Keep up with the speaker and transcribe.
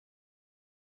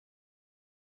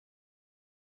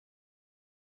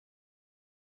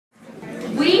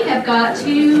We have got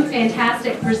two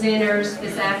fantastic presenters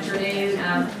this afternoon.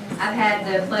 I've had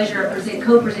the pleasure of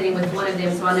co-presenting with one of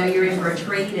them, so I know you're in for a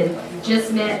treat, and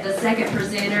just met the second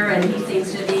presenter, and he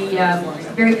seems to be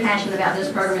very passionate about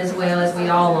this program as well, as we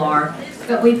all are.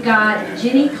 But we've got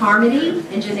Jenny Carmody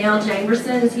and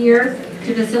Jamerson is here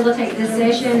to facilitate this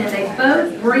session, and they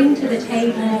both bring to the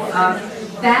table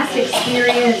vast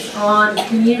experience on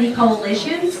community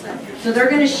coalitions. So they're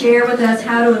going to share with us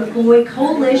how to employ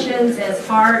coalitions as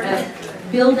part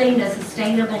of building a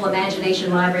sustainable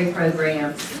imagination library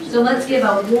program. So let's give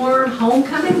a warm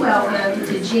homecoming welcome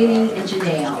to Jenny and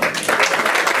Janelle.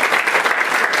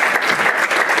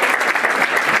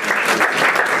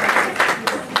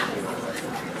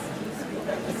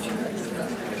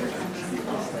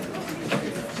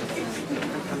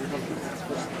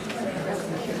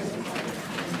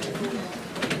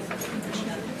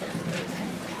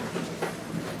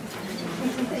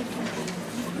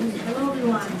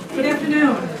 Good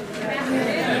afternoon.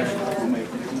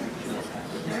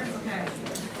 Okay.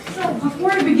 So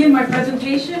before I begin my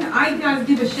presentation, I got to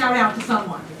give a shout out to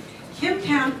someone. Kim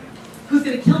Kemp, who's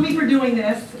going to kill me for doing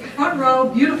this. Front row,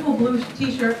 beautiful blue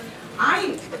t-shirt.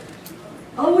 I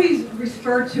always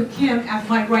refer to Kim as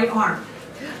my right arm.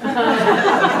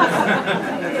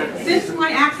 Since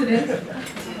my accident,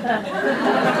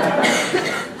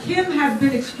 Kim has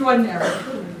been extraordinary.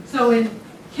 So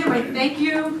Kim, I thank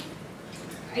you.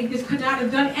 I just could not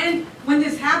have done it. And when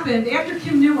this happened, after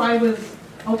Kim knew I was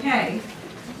okay,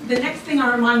 the next thing on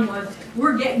our mind was,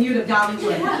 we're getting you to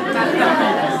Dollywood.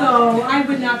 So I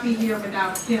would not be here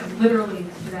without Kim, literally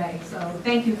today. So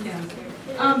thank you, Kim.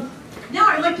 Now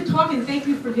I'd like to talk, and thank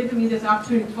you for giving me this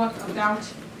opportunity to talk about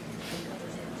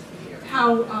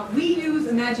how we use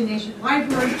Imagination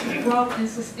Library to grow and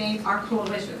sustain our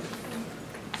coalition.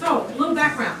 So, a little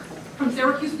background. From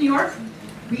Syracuse, New York.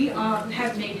 We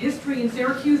have made history in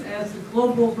Syracuse as the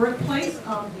global birthplace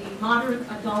of the modern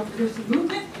adult literacy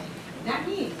movement. That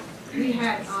means we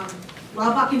had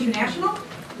Laubach International,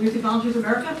 Literacy Volunteers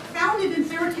America, founded in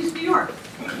Syracuse, New York,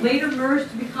 later merged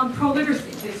to become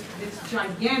Pro-Literacy, this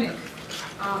gigantic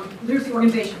literacy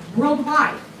organization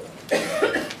worldwide.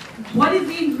 What is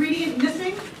the ingredient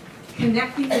missing?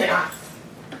 Connecting the dots.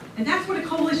 And that's what a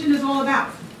coalition is all about.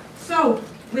 So,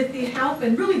 with the help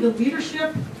and really the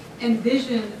leadership and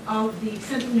vision of the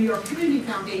Central New York Community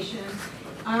Foundation,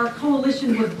 our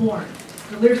coalition was born.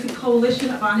 The Literacy Coalition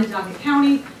of Onondaga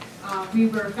County. We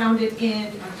were founded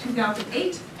in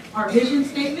 2008. Our vision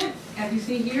statement, as you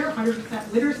see here,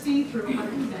 100% literacy through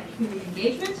 100% community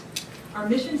engagement. Our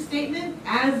mission statement,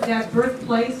 as that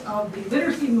birthplace of the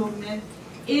literacy movement,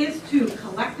 is to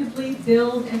collectively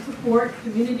build and support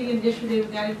community initiatives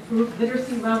that improve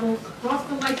literacy levels across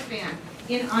the lifespan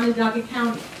in Onondaga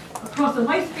County. Across the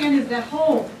lifespan is that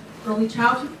whole early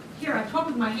childhood. Here, I talk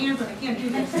with my hands and I can't do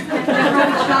this.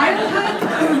 Early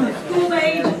childhood, school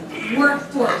age,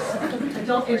 workforce,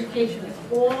 adult education. It's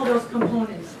all those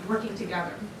components working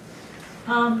together.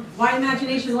 Why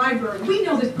Imagination Library? We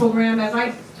know this program, as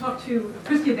I talked to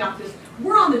Christy about this,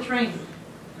 we're on the train.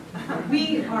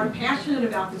 We are passionate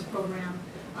about this program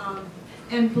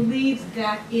and believe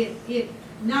that it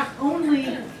not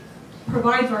only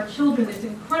provides our children this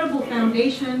incredible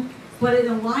foundation, but it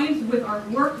aligns with our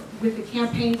work with the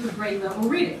Campaign for Grade Level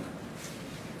Reading.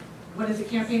 What is the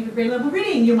Campaign for Grade Level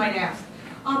Reading, you might ask?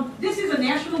 This is a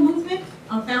national movement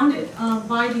founded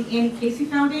by the Annie Casey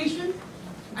Foundation.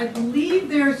 I believe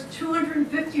there's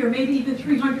 250 or maybe even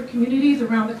 300 communities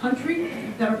around the country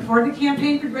that are part of the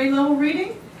Campaign for Grade Level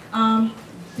Reading.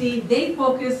 They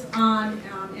focus on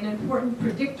an important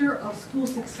predictor of school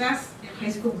success and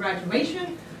high school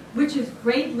graduation, which is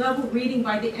grade level reading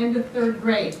by the end of third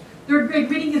grade. Third grade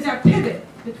reading is that pivot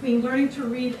between learning to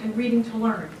read and reading to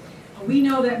learn. We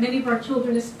know that many of our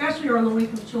children, especially our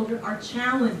low-income children, are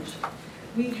challenged.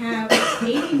 We have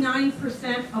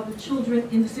 89% of the children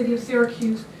in the city of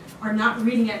Syracuse are not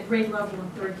reading at grade level in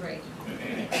third grade.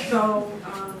 So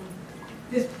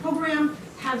this program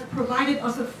has provided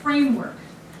us a framework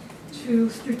to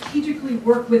strategically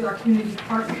work with our community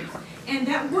partners. And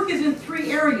that work is in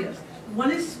three areas. One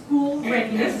is school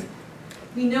readiness.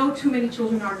 We know too many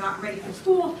children are not ready for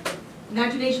school.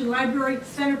 Imagination Library,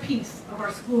 centerpiece of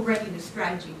our school readiness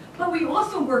strategy. But we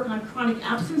also work on chronic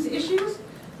absence issues.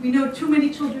 We know too many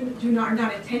children are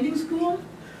not attending school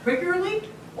regularly.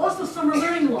 Also summer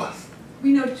learning loss.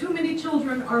 We know too many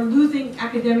children are losing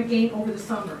academic gain over the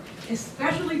summer,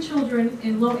 especially children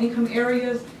in low-income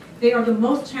areas. They are the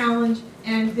most challenged,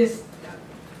 and this,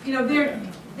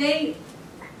 they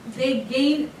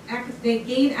gain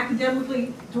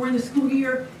academically during the school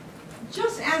year,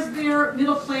 just as their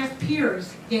middle-class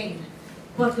peers gain.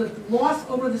 but the loss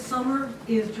over the summer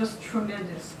is just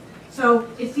tremendous. So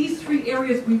it's these three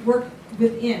areas we work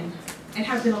within and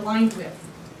have been aligned with.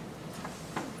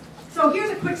 So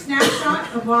here's a quick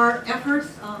snapshot of our efforts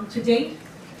to date.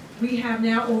 We have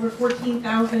now over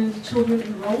 14,000 children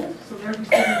enrolled, so they're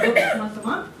receiving books once a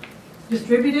month.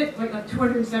 Distributed, like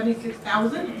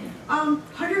 276,000.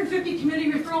 150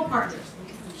 community referral partners.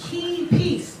 Key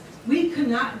piece. We could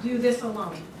not do this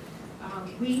alone.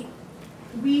 We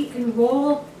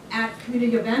enroll at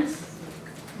community events.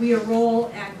 We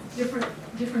enroll at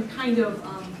different kind of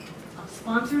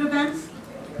sponsored events.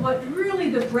 But really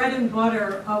the bread and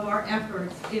butter of our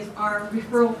efforts is our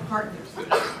referral partners.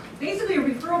 Basically, a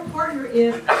referral partner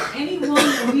is anyone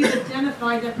that we've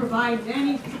identified that provides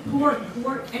any support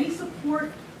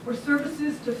or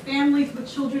services to families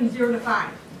with children 0 to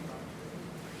 5.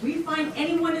 We find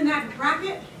anyone in that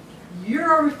bracket,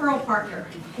 you're a referral partner.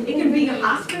 It can be a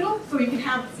hospital, so you can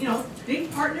have,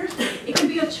 big partners. It can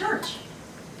be a church.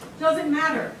 Doesn't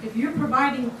matter. If you're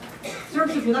providing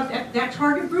services with that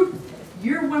target group,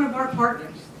 you're one of our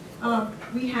partners.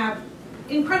 We have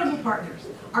incredible partners.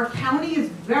 Our county is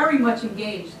very much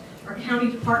engaged. Our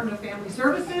county Department of Family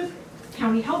Services,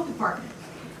 county health department.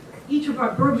 Each of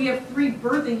we have 3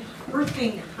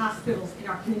 birthing hospitals in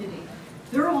our community.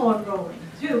 They're all enrolling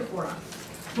too for us.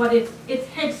 But it's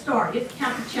Head Start, it's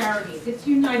Catholic Charities, it's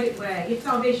United Way, it's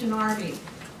Salvation Army.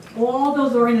 All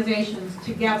those organizations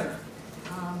together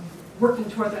working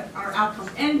towards our outcomes.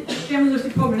 And Family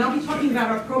Literacy Program. I'll be talking about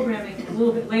our programming a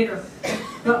little bit later.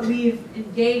 But we've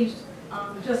engaged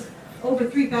just over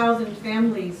 3,000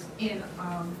 families in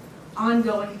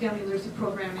ongoing family literacy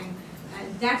programming,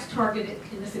 and that's targeted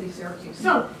in the city of Syracuse.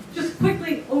 So, just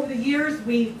quickly, over the years,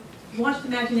 we launched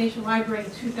Imagination Library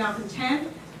in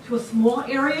 2010 to a small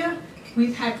area.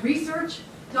 We've had research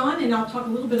done, and I'll talk a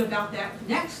little bit about that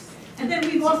next. And then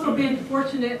we've also been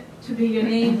fortunate to be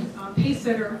named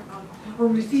Pacesetter, or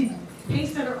received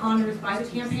Pacesetter honors by the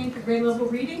Campaign for Grade Level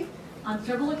Reading on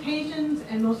several occasions,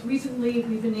 and most recently,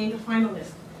 we've been named a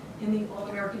finalist in the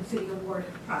All-American City Award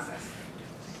process.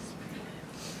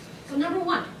 So number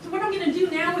one, so what I'm going to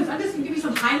do now is I'm just going to give you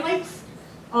some highlights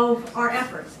of our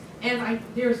efforts. And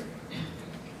there's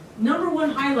number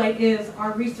one highlight is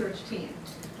our research team.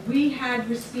 We had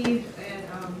received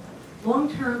a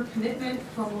long-term commitment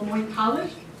from Lemoyne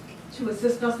College to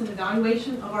assist us in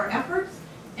evaluation of our efforts.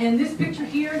 And this picture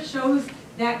here shows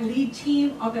that lead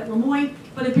team up at Lemoyne.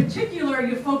 But in particular,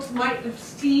 you folks might have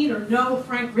seen or know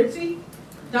Frank Ritzy.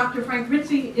 Dr. Frank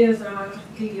Ritzy is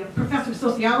the professor of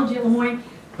sociology at Lemoyne,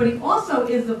 but he also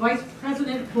is the vice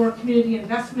president for community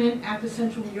investment at the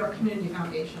Central New York Community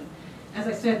Foundation. As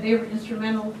I said, they were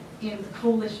instrumental in the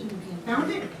coalition being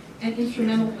founded and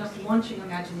instrumental in us launching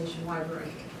Imagination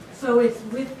Library. So it's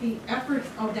with the efforts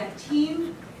of that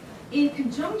team in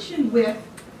conjunction with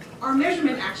our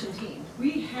measurement action team.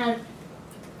 We had,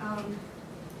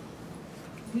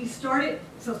 we started,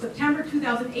 so September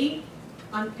 2008,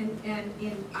 and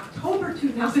in October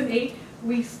 2008,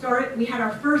 we had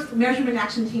our first measurement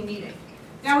action team meeting.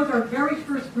 That was our very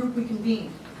first group we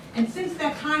convened. And since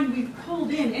that time, we've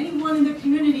pulled in anyone in the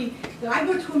community that I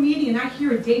go to a meeting and I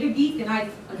hear a data geek, and I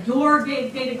adore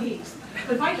data geeks.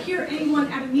 But if I hear anyone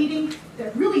at a meeting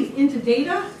that really is into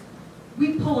data,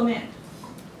 we pull them in.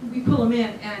 We pull them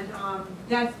in, and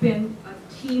that's been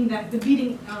a team that's been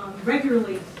meeting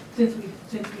regularly since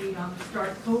we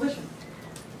started the coalition.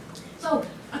 So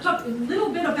I'll talk a little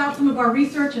bit about some of our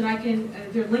research, and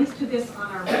there are links to this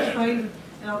on our website,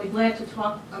 and I'll be glad to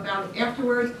talk about it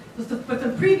afterwards. But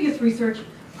some previous research,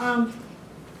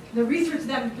 the research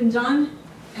that has been done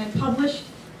and published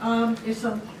is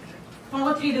some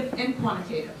qualitative and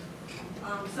quantitative.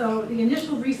 So the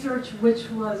initial research, which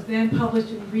was then published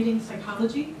in Reading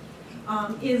Psychology,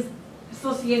 is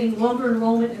associating longer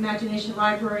enrollment Imagination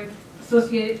Library,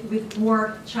 associated with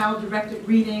more child-directed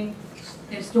reading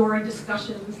and story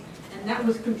discussions, and that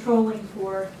was controlling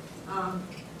for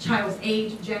child's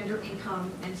age, gender,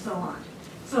 income, and so on.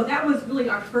 So that was really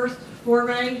our first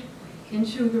foray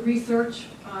into the research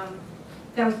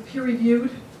that was peer-reviewed.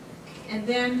 And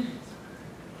then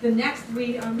the next,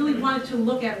 we really wanted to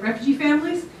look at refugee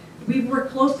families. We've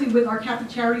worked closely with our Catholic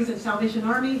Charities and Salvation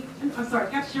Army,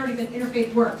 Catholic Charities and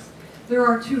Interfaith Works. There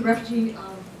are 2 refugee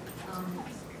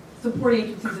support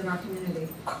agencies in our community.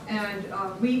 And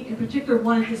we, in particular,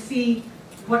 wanted to see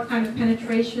what kind of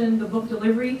penetration the book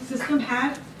delivery system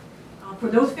had for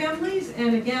those families.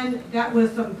 And again, that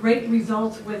was some great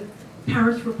results with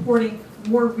parents reporting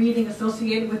more reading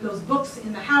associated with those books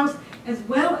in the house, as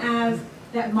well as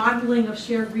that modeling of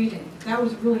shared reading. That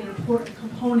was really an important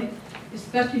component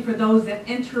especially for those that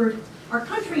entered our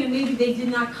country and maybe they did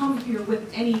not come here with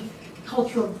any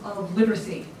culture of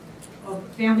literacy, of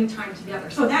family time together.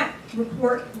 So that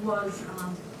report was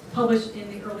published in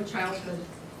the Early Childhood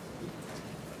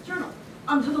Journal.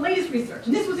 To the latest research,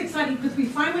 and this was exciting because we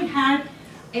finally had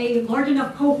a large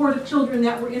enough cohort of children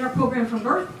that were in our program from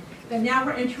birth that now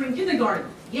we're entering kindergarten.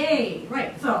 Yay,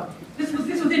 right. So this was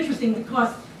interesting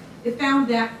because it found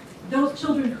that those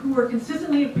children who were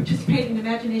consistently participating in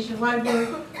Imagination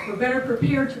Library were better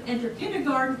prepared to enter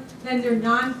kindergarten than their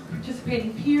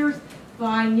non-participating peers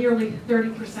by nearly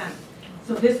 30%.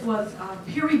 So this was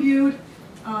peer-reviewed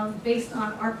based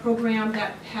on our program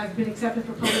that has been accepted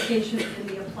for publication in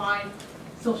the Applied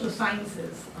Social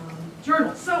Sciences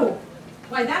Journal. So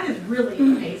why that is really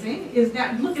amazing is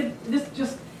that, look at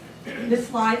this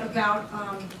slide about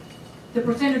the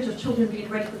percentage of children being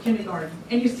ready for kindergarten.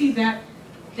 And you see that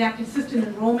consistent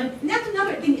enrollment. And that's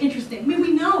another thing interesting. I mean,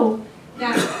 we know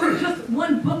that just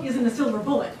one book isn't a silver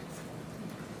bullet.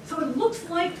 So it looks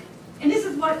like, and this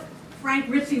is what Frank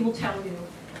Ritzie will tell you,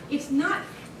 it's not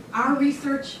our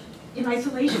research in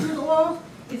isolation at all.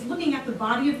 It's looking at the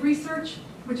body of research,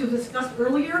 which was discussed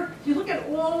earlier. You look at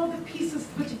all the pieces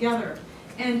put together.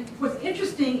 And what's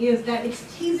interesting is that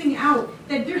it's teasing out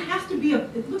that there has to be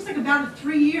it looks like about a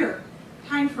 3-year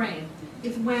time frame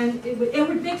is when it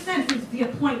would make sense. It would be a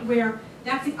point where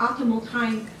that's the optimal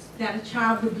time that a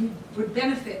child would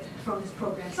benefit from this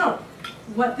program. So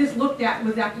what this looked at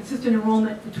was that consistent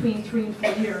enrollment between 3 and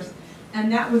 4 years.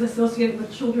 And that was associated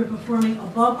with children performing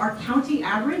above our county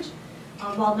average,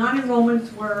 while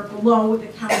non-enrollments were below the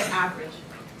county average.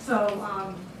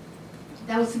 So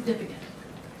that was significant.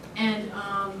 And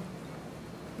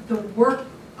the work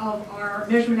of our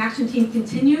measurement action team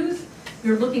continues.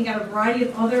 We're looking at a variety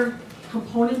of other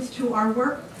components to our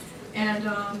work, and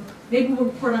maybe we'll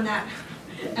report on that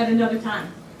at another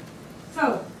time.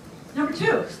 So, number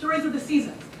 2, stories of the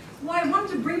season. Well, I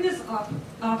wanted to bring this up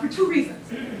for 2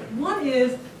 reasons. One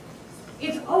is,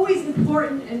 it's always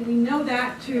important, and we know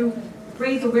that, to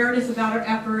raise awareness about our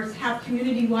efforts, have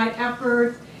community-wide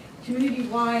efforts,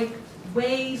 community-wide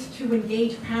ways to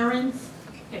engage parents.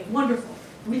 Okay, wonderful.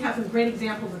 We have some great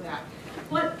examples of that.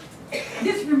 But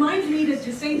this reminds me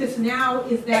to say this now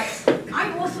is that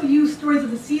I also use stories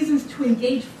of the seasons to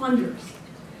engage funders.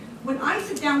 When I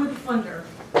sit down with a funder,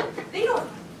 they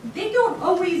don't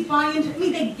always buy into, I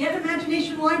mean, they get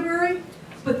Imagination Library,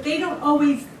 but they don't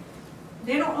always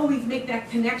make that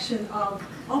connection of,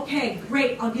 okay,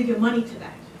 great, I'll give you money to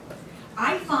that.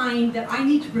 I find that I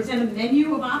need to present a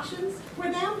menu of options for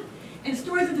them, and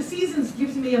Stories of the Seasons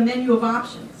gives me a menu of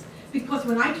options. Because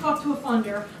when I talk to a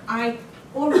funder, I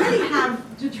already have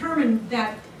determined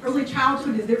that early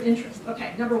childhood is their interest.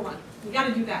 Okay, number 1, you got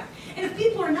to do that. And if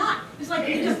people are not, it's like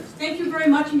you just thank you very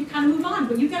much and you kind of move on.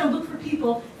 But you got to look for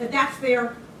people that's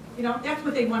their, that's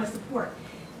what they want to support.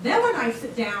 Then when I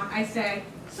sit down, I say,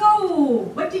 so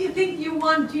what do you think you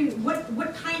want to?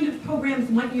 What kind of programs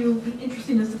might you be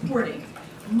interested in supporting?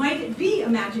 Might it be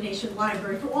Imagination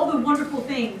Library for all the wonderful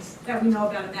things that we know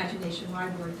about Imagination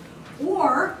Library?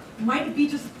 Or might it be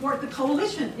to support the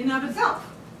coalition in and of itself?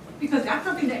 Because that's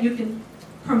something that you can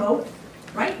promote,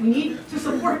 right? We need to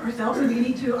support ourselves and we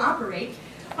need to operate.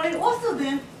 But I also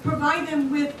then provide them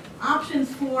with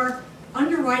options for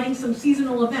underwriting some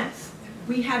seasonal events.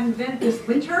 We had an event this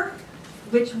winter,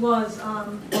 which was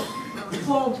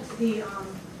called the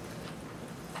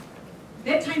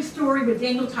Bedtime Story with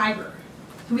Daniel Tiger.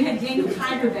 So we had Daniel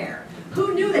Tiger there.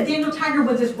 Who knew that Daniel Tiger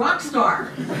was this rock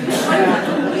star?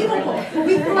 Unbelievable.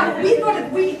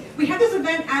 We had this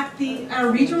event at the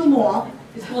regional mall.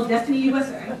 It's called Destiny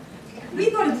USA. We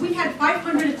thought if we had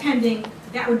 500 attending,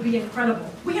 that would be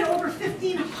incredible. We had over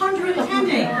 1,500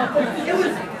 attending. It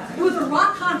was a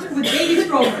rock concert with baby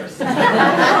strollers. Unbelievable.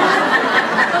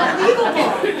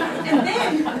 And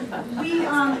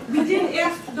then we did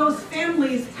ask those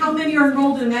families how many are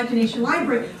enrolled in Imagination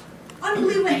Library.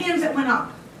 Unbelievable hands that went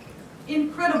up.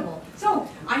 Incredible. So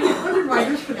I had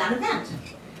underwriters for that event.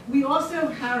 We also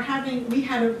we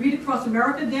had a Read Across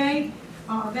America Day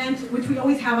event, which we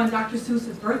always have on Dr.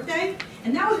 Seuss's birthday.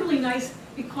 And that was really nice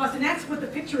because, and that's what the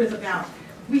picture is about.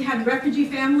 We had refugee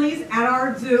families at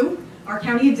our zoo. Our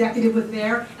county executive was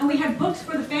there. And we had books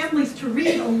for the families to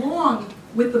read along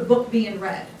with the book being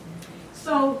read.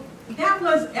 So that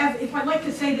was, if I'd like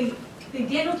to say, the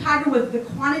Daniel Tiger was the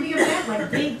quantity event, like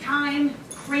big time,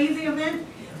 crazy event.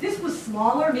 This was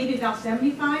smaller, maybe about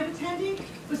 75 attending,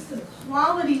 but the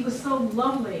quality was so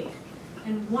lovely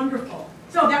and wonderful.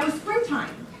 So that was springtime.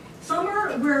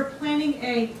 Summer, we're planning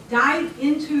a dive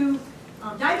into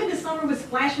summer with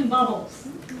Splash and Bubbles.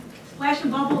 Flash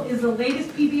and Bubble is the latest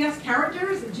PBS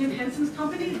characters. Jim Henson's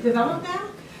company developed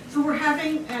them. So we're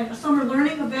having a summer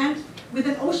learning event with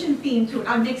an ocean theme to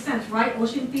it. Makes sense, right?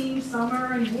 Ocean theme,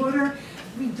 summer and water.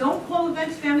 We don't call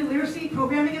events family literacy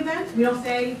programming events. We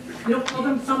don't call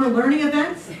them summer learning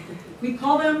events. We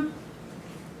call them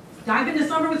Dive into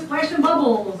Summer with Flash and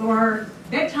Bubbles or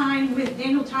Bedtime with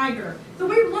Daniel Tiger. So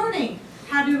we're learning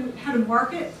how to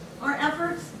market our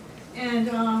efforts,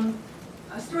 and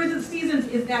Stories of the Seasons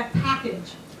is that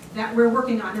package that we're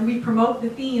working on, and we promote the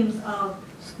themes of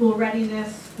school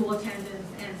readiness, school attendance,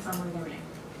 and summer learning.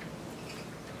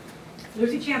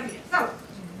 Literacy Champions. So,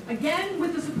 again,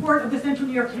 with the support of the Central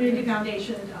New York Community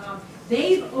Foundation,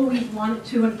 they've always wanted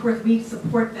to, and of course we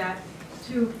support that,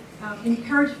 to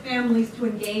encourage families to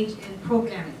engage in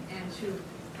programming and to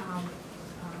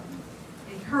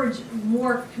encourage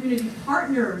more community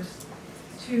partners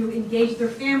to engage their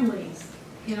families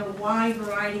in a wide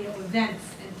variety of events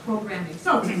and programming.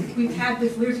 So we've had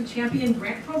this Literacy Champion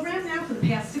grant program now for the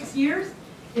past 6 years.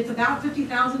 It's about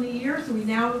 $50,000 a year, so we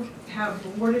now have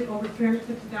awarded over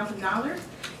 $350,000.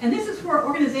 And this is for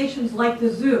organizations like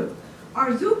the zoo.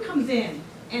 Our zoo comes in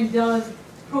and does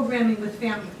programming with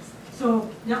families. So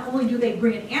not only do they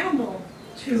bring an animal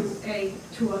to a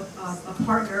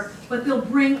partner, but they'll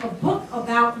bring a book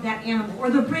about that animal,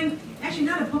 or they'll bring, actually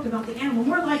not a book about the animal,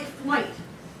 more like flight.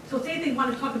 So say they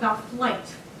want to talk about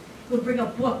flight, they'll bring a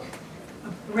book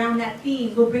around that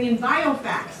theme. They'll bring in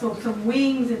biofacts, so some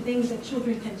wings and things that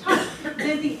children can touch. And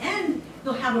at the end,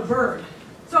 they'll have a bird.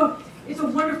 So it's a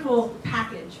wonderful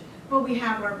package. But we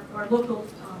have our local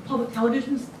public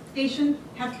television station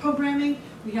has programming.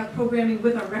 We have programming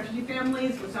with our refugee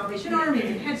families, with Salvation Army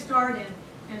and Head Start,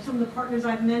 and some of the partners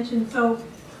I've mentioned. So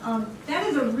that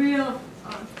is a real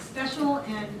special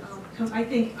and I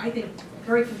think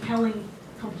very compelling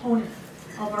component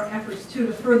of our efforts too,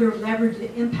 to further leverage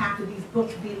the impact of these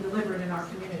books being delivered in our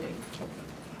community.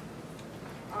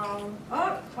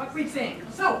 What we saying?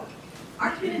 So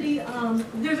our community,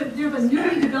 there's a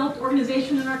newly developed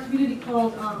organization in our community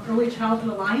called Early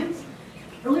Childhood Alliance.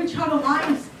 Early Childhood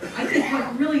Alliance, I think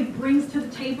what really brings to the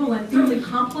table and really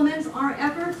complements our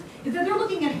efforts is that they're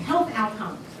looking at health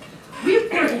outcomes.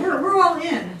 We're all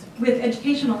in with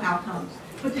educational outcomes,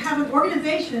 but to have an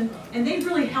organization, and they've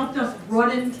really helped us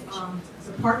broaden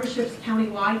the partnerships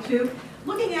countywide too,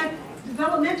 looking at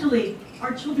developmentally,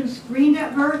 are children screened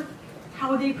at birth?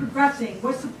 How are they progressing?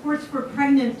 What supports for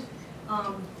pregnant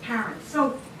parents?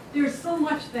 So there's so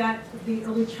much that the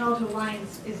Early Childhood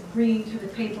Alliance is bringing to the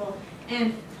table.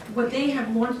 And what they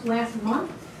have launched last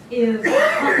month is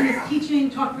Parton is Teaching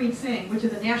Talk, Read, Sing, which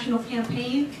is a national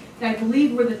campaign that I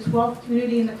believe we're the 12th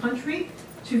community in the country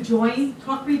to join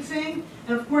Talk, Read, Sing.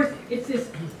 And of course, it's this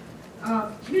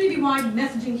community-wide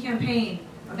messaging campaign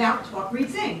about Talk, Read,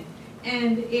 Sing.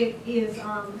 And it is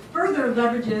further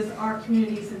leverages our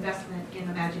community's investment in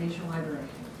Imagination Library.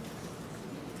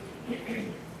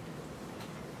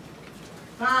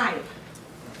 5.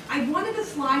 I wanted a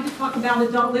slide to talk about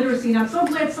adult literacy, and I'm so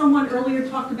glad someone earlier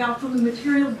talked about some of the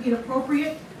materials being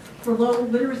appropriate for low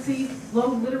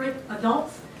literate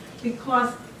adults,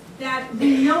 because that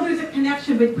we know there's a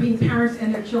connection between parents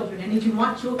and their children. And if you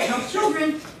want to help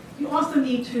children, you also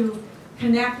need to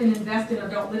connect and invest in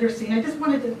adult literacy. And I just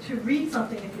wanted to read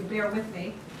something, if you bear with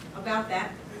me, about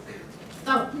that.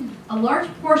 So, a large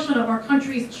portion of our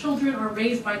country's children are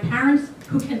raised by parents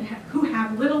who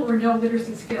have little or no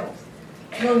literacy skills.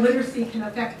 Low literacy can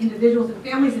affect individuals and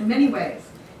families in many ways,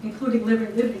 including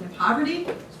living in poverty,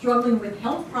 struggling with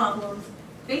health problems,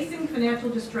 facing financial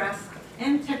distress,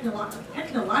 and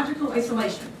technological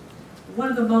isolation. One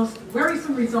of the most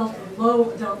worrisome results of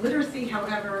low adult literacy,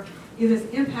 however, is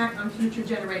its impact on future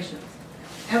generations.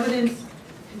 Evidence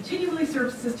continually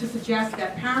surfaces to suggest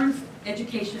that parents'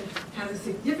 education has a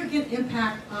significant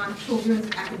impact on children's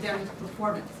academic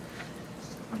performance.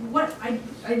 What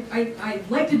I'd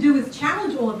like to do is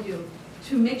challenge all of you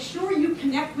to make sure you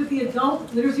connect with the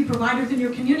adult literacy providers in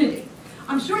your community.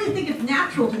 I'm sure you think it's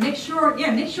natural to make sure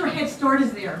Head Start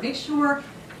is there. Make sure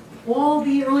all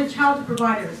the early childhood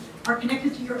providers are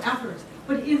connected to your efforts.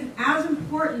 But it is as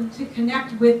important to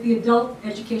connect with the adult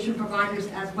education providers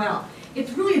as well.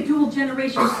 It's really a dual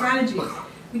generation strategy.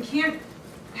 We can't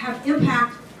have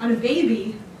impact on a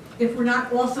baby if we're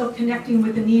not also connecting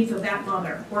with the needs of that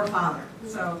mother or father.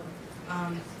 So,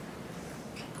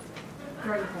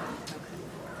 very important.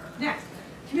 Next,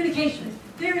 communication.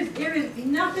 There is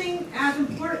nothing as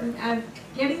important as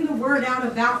getting the word out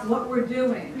about what we're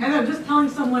doing. As I was just telling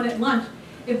someone at lunch,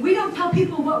 if we don't tell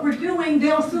people what we're doing,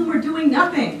 they'll assume we're doing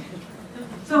nothing.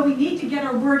 So we need to get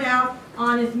our word out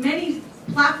on as many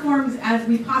platforms as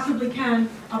we possibly can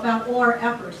about all our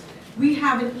efforts. We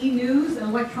have an e-news, an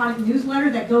electronic newsletter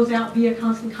that goes out via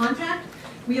Constant Contact.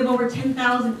 We have over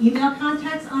 10,000 email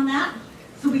contacts on that.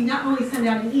 So we not only send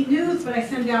out an e-news, but I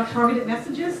send out targeted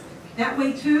messages that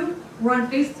way too. We're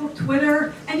on Facebook,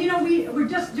 Twitter, and we're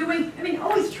just doing,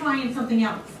 always trying something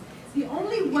else. The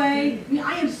only way,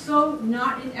 I am so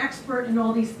not an expert in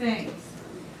all these things,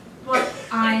 but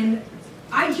I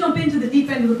jump into the deep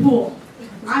end of the pool.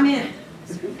 I'm in.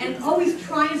 And always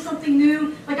trying something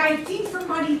new. Like I had seen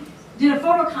somebody did a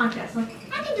photo contest. Like,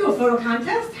 I can do a photo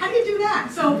contest. How do you do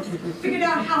that? So figured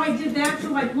out how I did that.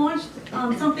 So I launched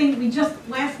something just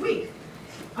last week.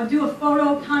 I'll do a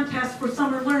photo contest for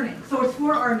summer learning. So it's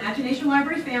for our Imagination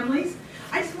Library families.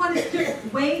 I just wanted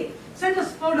to send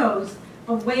us photos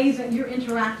of ways that you're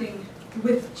interacting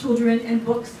with children and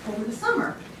books over the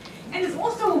summer. And it's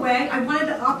also a way I wanted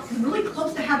to up really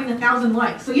close to having 1,000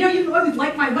 likes. So you can always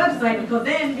like my website and go,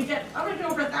 then you get, I'm going to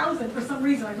get over 1,000 for some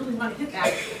reason. I really want to hit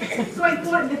that. So I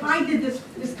thought if I did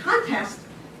this contest,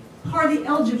 part of the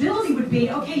eligibility would be,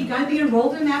 okay, you got to be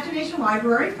enrolled in Imagination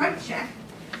Library, right? Check.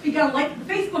 You got to like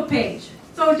the Facebook page.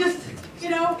 So just,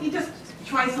 you just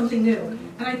try something new.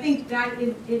 And I think that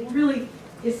it really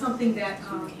is something that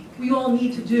we all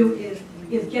need to do is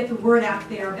get the word out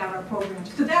there about our programs.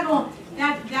 Because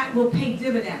that will pay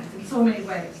dividends in so many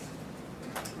ways.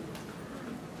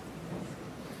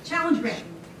 Challenge grant.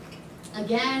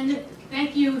 Again,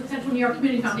 thank you, Central New York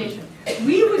Community Foundation.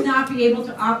 We would not be able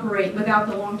to operate without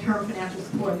the long-term financial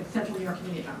support of Central New York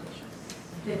Community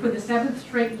Foundation. For the 7th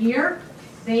straight year,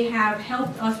 they have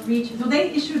helped us reach, so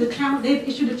they've issued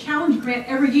a challenge grant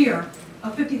every year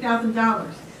of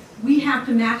 $50,000. We have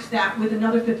to match that with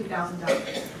another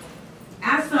 $50,000.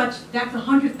 As such, that's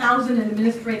 $100,000 in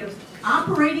administrative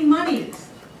operating monies,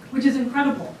 which is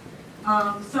incredible.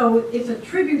 So it's a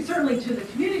tribute certainly to the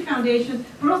Community Foundation,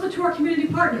 but also to our community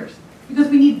partners, because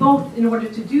we need both in order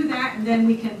to do that, and then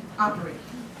we can operate.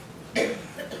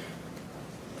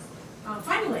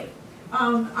 Finally,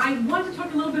 I want to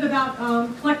talk a little bit about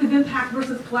collective impact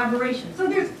versus collaboration. So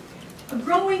there's a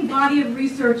growing body of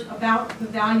research about the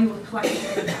value of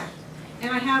collective impact. And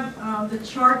I have the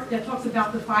chart that talks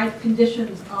about the 5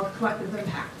 conditions of collective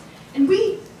impact. And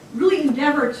we really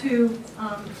endeavor to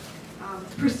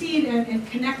proceed and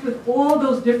connect with all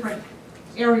those different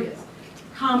areas.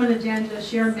 Common agenda,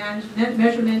 shared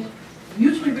measurement,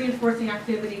 mutually reinforcing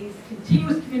activities,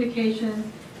 continuous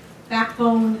communication,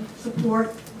 backbone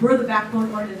support. We're the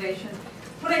backbone organization.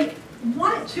 But I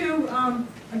wanted to,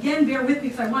 again, bear with me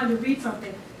because I wanted to read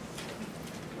something.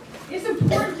 It's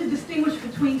important to distinguish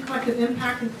between collective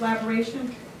impact and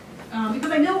collaboration,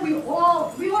 because I know we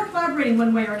are collaborating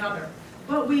one way or another,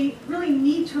 but we really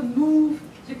need to move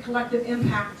to collective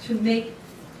impact to make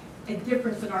a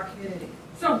difference in our community.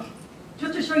 So,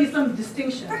 just to show you some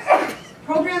distinctions,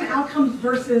 programs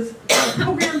versus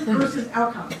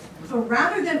outcomes. So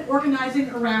rather than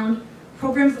organizing around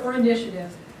programs or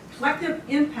initiatives, collective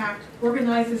impact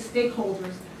organizes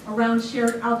stakeholders around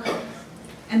shared outcomes,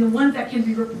 and the ones that can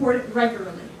be reported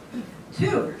regularly.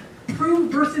 2,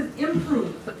 prove versus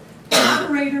improve.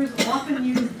 Collaborators often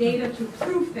use data to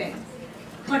prove things.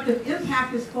 Collective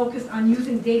impact is focused on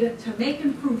using data to make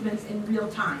improvements in real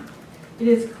time. It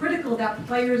is critical that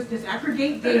players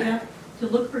disaggregate data to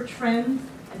look for trends,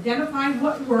 identify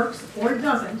what works or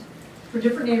doesn't for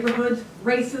different neighborhoods,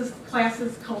 races,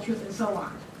 classes, cultures, and so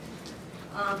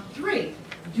on. 3,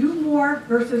 do more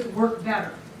versus work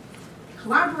better.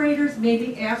 Collaborators may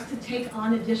be asked to take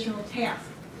on additional tasks.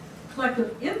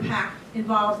 Collective impact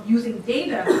involves using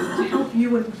data to help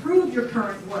you improve your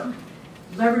current work,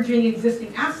 leveraging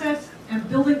existing assets, and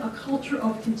building a culture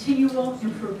of continual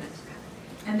improvement.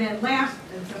 And then last,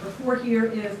 and number 4 here,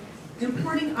 is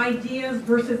importing ideas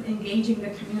versus engaging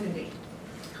the community.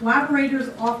 Collaborators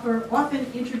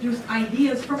often introduce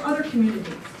ideas from other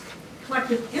communities.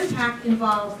 Collective impact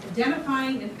involves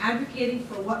identifying and advocating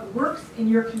for what works in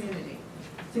your community.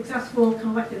 Successful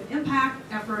collective impact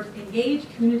efforts engage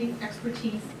community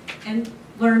expertise and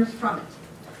learn from it.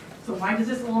 So why does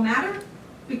this all matter?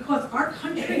 Because our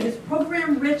country is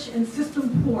program rich and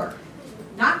system poor,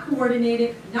 not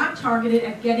coordinated, not targeted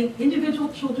at getting individual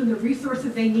children the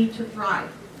resources they need to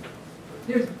thrive.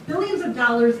 There's billions of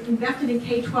dollars invested in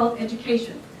K-12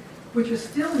 education, which is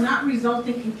still not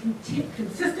resulting in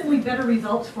consistently better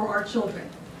results for our children.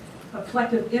 A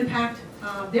collective impact,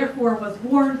 therefore, was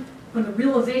born from the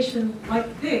realization,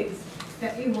 like pigs,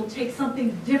 that it will take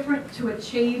something different to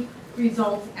achieve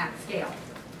results at scale.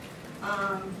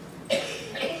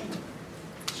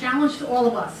 Challenge to all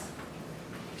of us.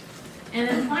 And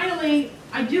then finally,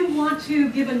 I do want to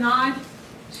give a nod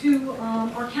to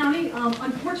our county.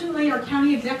 Unfortunately, our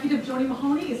county executive, Joni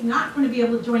Mahoney, is not going to be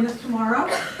able to join us tomorrow.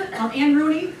 Ann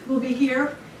Rooney will be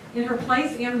here in her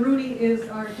place. Ann Rooney is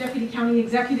our Deputy County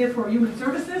Executive for Human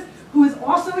Services, who is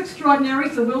also extraordinary,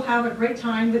 so we'll have a great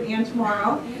time with Ann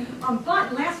tomorrow.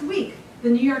 But last week, the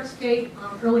New York State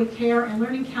Early Care and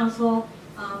Learning Council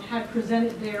had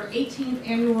presented their 18th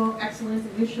Annual Excellence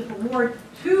in Leadership Award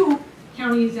to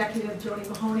County Executive Joni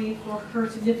Mahoney for her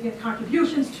significant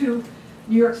contributions to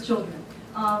New York's children.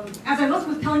 As I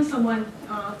was telling someone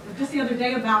just the other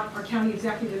day about our county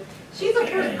executive, she's the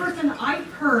first person I've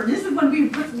heard, this is when we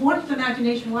launched the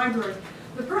Imagination Library,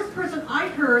 the first person I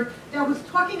heard that was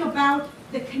talking about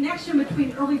the connection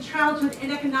between early childhood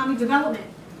and economic development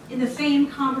in the same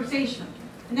conversation.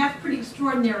 And that's pretty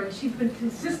extraordinary. She's been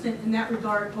consistent in that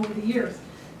regard over the years.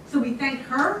 So we thank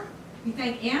her, we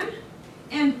thank Ann,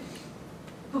 and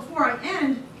before I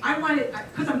end, I wanted,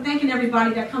 because I'm thanking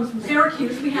everybody that comes from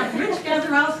Syracuse, we have Rich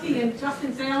Gazarowski and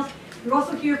Justin Sales. You're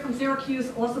also here from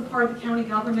Syracuse, also part of the county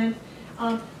government.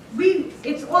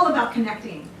 It's all about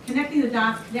connecting the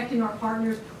dots, connecting our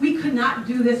partners. We could not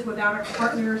do this without our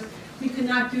partners. We could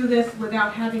not do this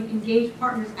without having engaged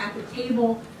partners at the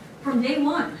table from day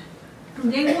one. From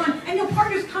day one, and your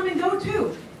partners come and go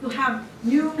too. You'll have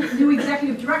new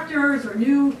executive directors or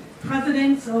new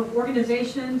presidents of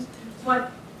organizations, but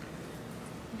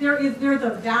there's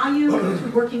a value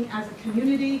to working as a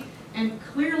community, and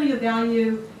clearly a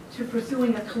value to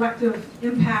pursuing a collective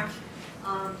impact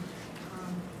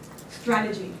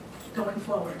strategy going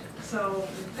forward. So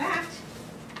with that,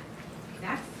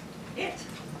 that's it.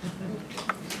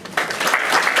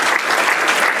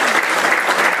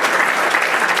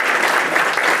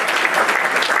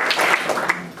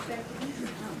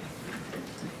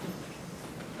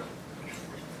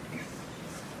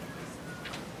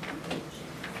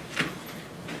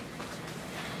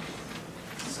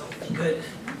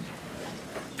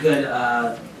 Good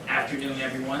afternoon,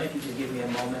 everyone. If you just give me a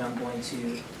moment, I'm going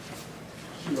to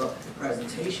cue up the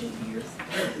presentation here.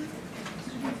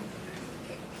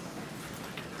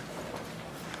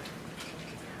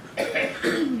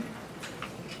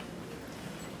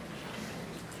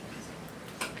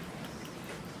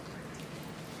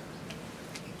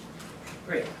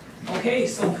 Great. Okay,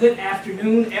 so good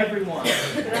afternoon, everyone.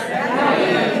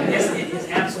 Yes, it is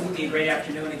absolutely a great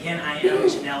afternoon. Again, I am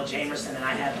Janelle Jamerson, and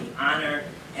I have the honor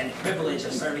and privilege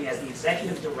of serving as the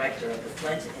Executive Director of the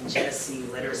Flint and Genesee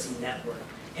Literacy Network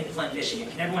in Flint, Michigan.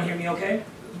 Can everyone hear me okay?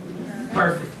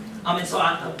 Perfect. And so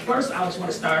first I just want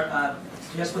to start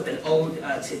just with an ode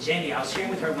to Jenny. I was sharing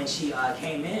with her when she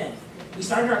came in. We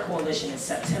started our coalition in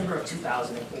September of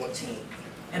 2014.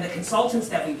 And the consultants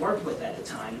that we worked with at the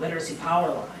time, Literacy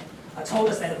Powerline, told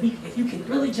us that if you can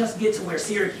really just get to where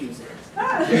Syracuse is,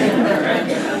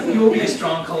 right, you will be a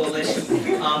strong coalition.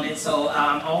 And so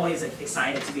I'm always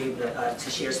excited to be able to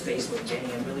share space with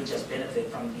Jenny and really just benefit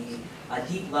from the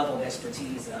deep level of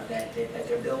expertise that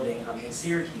they're building in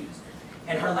Syracuse.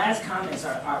 And her last comments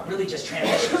are really just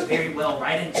transitions very well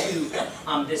right into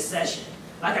this session.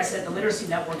 Like I said, the Literacy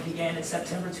Network began in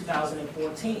September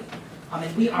 2014.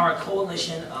 And we are a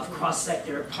coalition of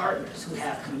cross-sector partners who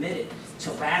have committed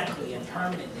to radically and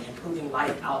permanently improving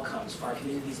life outcomes for our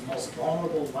community's most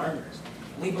vulnerable learners.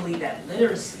 We believe that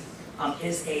literacy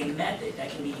is a method that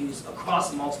can be used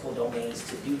across multiple domains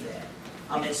to do that.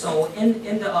 And so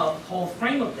in the whole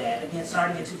frame of that, again,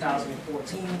 starting in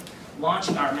 2014,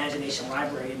 launching our Imagination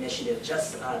Library initiative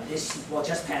just in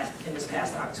this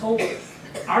past October,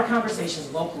 our conversations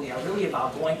locally are really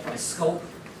about going from scope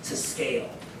to scale.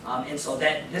 And so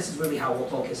this is really how we'll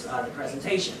focus the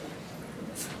presentation.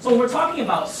 So when we're talking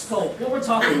about scope, what we're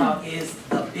talking about is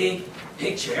the big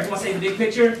picture. Everyone say the big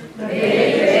picture? The big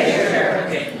picture.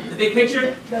 Okay, the big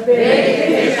picture? The big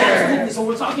picture. Absolutely. So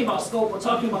we're talking about scope. We're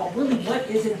talking about really what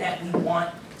is it that we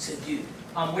want to do?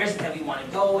 Where is it that we want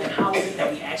to go, and how is it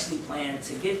that we actually plan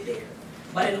to get there?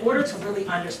 But in order to really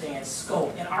understand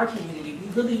scope, in our community, we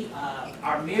really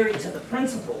are married to the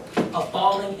principle of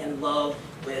falling in love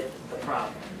with the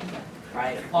problem,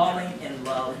 right? Falling in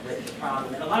love with the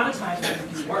problem. And a lot of times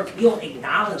when we work, we'll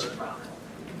acknowledge a problem,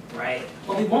 right?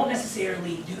 But we won't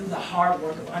necessarily do the hard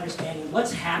work of understanding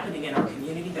what's happening in our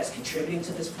community that's contributing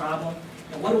to this problem,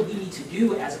 and what do we need to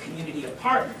do as a community of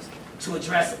partners to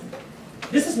address it.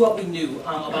 This is what we knew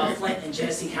about Flint and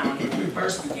Genesee County when we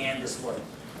first began this work.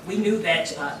 We knew that,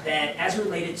 that as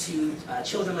related to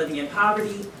children living in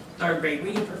poverty, third grade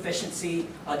reading proficiency,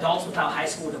 adults without high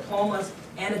school diplomas,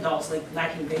 and adults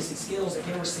lacking basic skills, that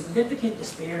there were significant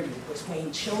disparities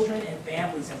between children and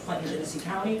families in Flint and Genesee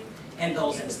County and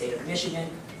those in the state of Michigan,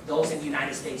 those in the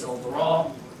United States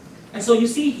overall. And so you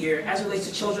see here, as it relates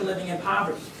to children living in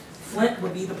poverty, Flint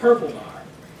would be the purple bar.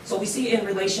 So we see in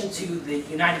relation to the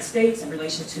United States, in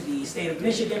relation to the state of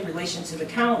Michigan, in relation to the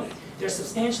county, there's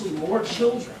substantially more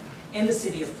children in the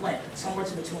city of Flint, somewhere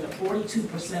to the tune of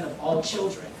 42% of all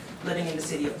children living in the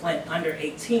city of Flint under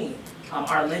 18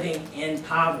 are living in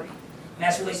poverty. And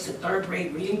as it relates to third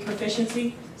grade reading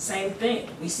proficiency, same thing.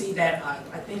 We see that,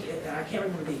 I can't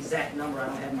remember the exact number, I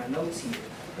don't have my notes here,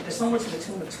 but there's somewhere to the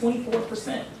tune of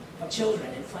 24% of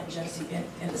children in Flint, Genesee,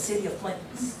 in the city of Flint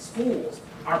schools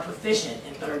are proficient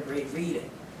in third grade reading.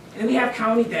 And then we have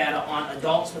county data on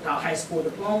adults without high school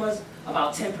diplomas,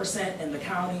 about 10% in the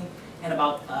county, and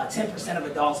about 10% of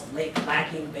adults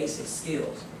lacking basic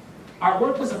skills. Our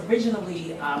work was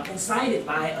originally incited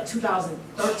by a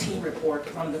 2013 report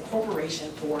from the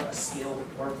Corporation for a Skilled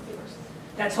Workforce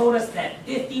that told us that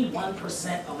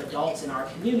 51% of adults in our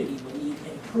community will need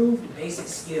improved basic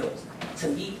skills to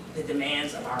meet the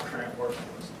demands of our current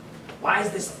workforce. Why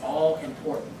is this all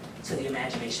important to the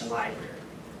Imagination Library?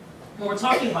 When we're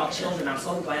talking about children, I'm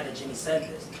so glad that Jenny said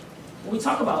this. When we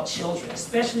talk about children,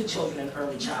 especially children in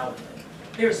early childhood,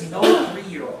 there's no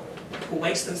 3-year-old who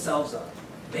wakes themselves up,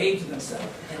 bathes themselves,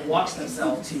 and walks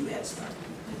themselves to Head Start,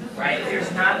 right?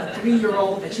 There's not a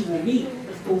 3-year-old that you will meet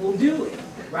who will do it,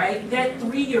 right? That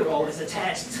 3-year-old is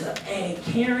attached to a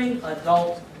caring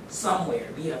adult somewhere,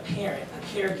 be it a parent,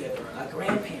 a caregiver, a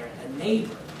grandparent, a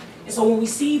neighbor. And so when we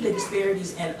see the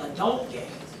disparities in adult gains,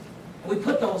 and we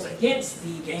put those against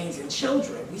the gains in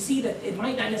children, we see that it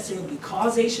might not necessarily be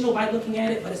causational by looking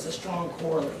at it, but it's a strong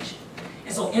correlation.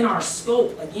 And so in our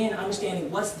scope, again, understanding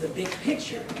what's the big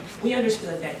picture, we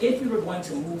understood that if we were going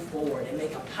to move forward and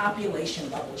make a population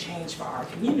level change for our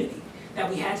community, that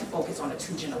we had to focus on a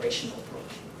 2-generational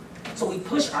approach. So we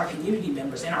push our community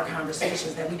members in our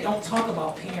conversations that we don't talk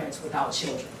about parents without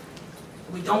children.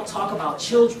 We don't talk about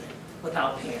children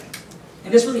without parents.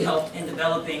 And this really helped in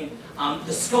developing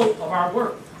the scope of our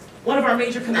work. One of our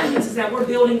major commitments is that we're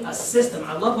building a system.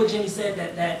 I love what Jenny said,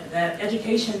 that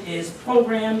education is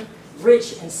program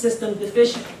rich and system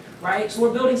deficient, right? So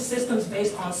we're building systems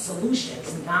based on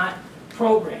solutions, not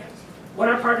programs. What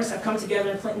our partners have come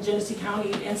together in Clinton, Genesee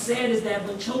County and said is that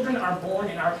when children are born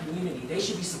in our community, they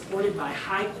should be supported by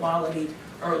high quality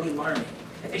early learning,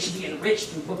 that they should be enriched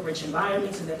through book-rich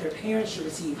environments, and that their parents should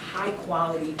receive high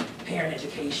quality parent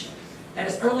education. That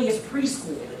as early as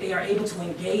preschool, that they are able to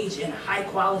engage in high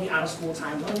quality out-of-school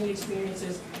time learning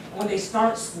experiences, and when they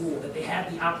start school, that they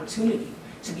have the opportunity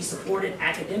to be supported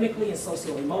academically and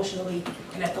socio-emotionally,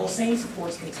 and that those same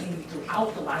supports continue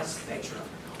throughout the life spectrum.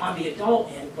 On the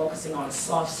adult end, focusing on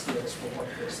soft skills for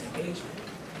workforce engagement.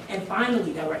 And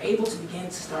finally, that we're able to begin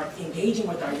to start engaging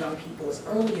with our young people as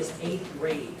early as 8th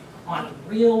grade on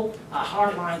real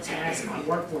hardline tasks on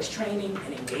workforce training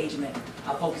and engagement,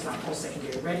 focused on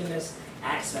post-secondary readiness,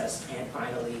 access, and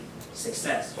finally,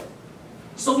 success.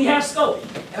 So we have scope.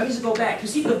 Now let me just go back. You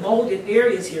see the bolded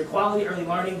areas here: quality early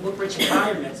learning, book-rich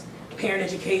environments, parent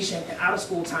education, and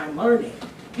out-of-school time learning.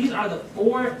 These are the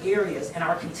 4 areas in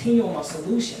our continuum of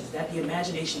solutions that the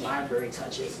Imagination Library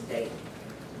touches daily,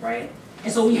 right?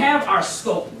 And so we have our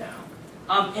scope now.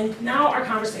 And now our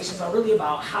conversations are really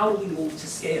about how do we move to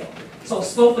scale. So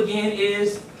scope again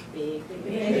is big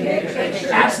picture.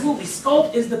 Absolutely.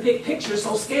 Scope is the big picture.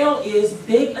 So scale is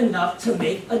big enough to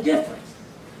make a difference,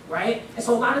 right? And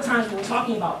so a lot of times when we're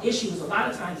talking about issues, a lot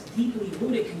of times deeply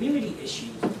rooted community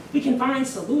issues, we can find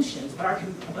solutions, but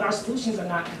our solutions are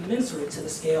not commensurate to the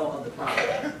scale of the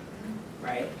problem,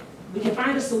 right? We can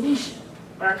find a solution,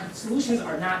 but our solutions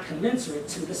are not commensurate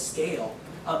to the scale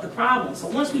of the problem. So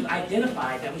once we've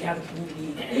identified that we have a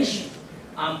community issue,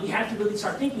 we have to really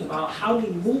start thinking about how do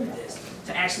we move this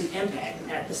to actually impact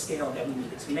at the scale that we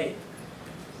need it to make.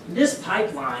 This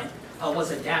pipeline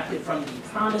was adapted from the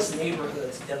Promise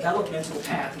Neighborhoods developmental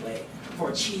pathway for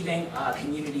achieving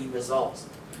community results.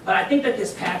 But I think that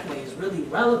this pathway is really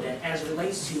relevant as it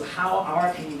relates to how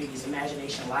our community's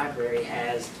Imagination Library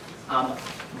has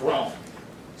grown.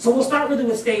 So we'll start really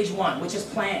with stage 1, which is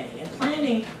planning. And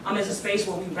planning is a space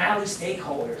where we rally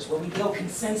stakeholders, where we build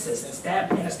consensus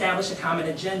and establish a common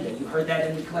agenda. You heard that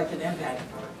in the collective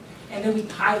impact part. And then we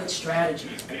pilot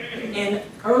strategies. In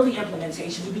early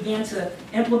implementation, we began to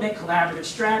implement collaborative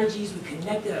strategies. We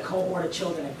connected a cohort of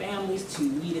children and families to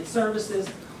needed services.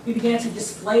 We began to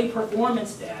display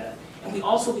performance data, and we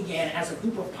also began as a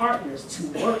group of partners to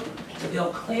work to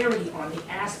build clarity on the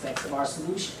aspects of our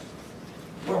solution.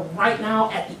 We're right now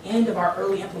at the end of our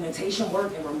early implementation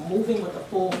work, and we're moving with a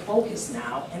full focus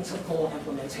now into full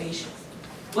implementation.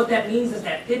 What that means is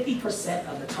that 50%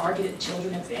 of the targeted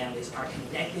children and families are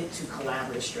connected to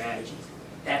collaborative strategies.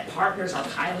 that partners are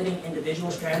piloting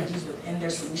individual strategies within their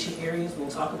solution areas. We'll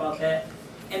talk about that.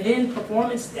 And then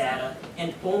performance data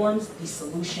informs the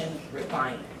solution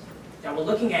refinement. Now we're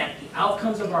looking at the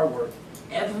outcomes of our work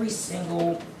every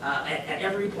single, at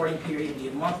every reporting period, be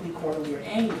it monthly, quarterly, or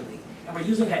annually, and we're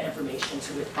using that information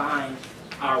to refine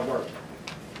our work.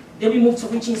 Then we move to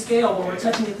reaching scale, where we're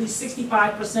touching at least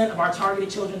 65% of our targeted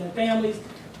children and families.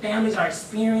 Families are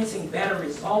experiencing better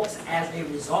results as a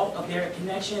result of their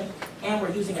connection, and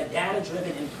we're using a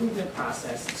data-driven improvement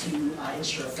process to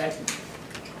ensure effectiveness.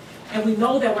 And we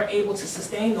know that we're able to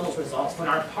sustain those results when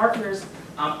our partners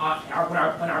are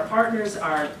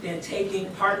then taking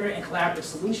partner and collaborative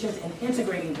solutions and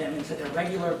integrating them into their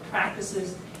regular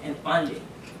practices and funding.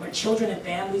 When children and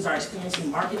families are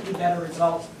experiencing markedly better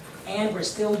results, and we're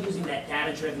still using that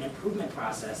data-driven improvement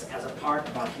process as a part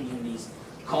of our community's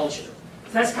culture.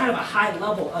 So that's kind of a high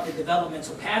level of the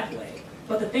developmental pathway.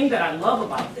 But the thing that I love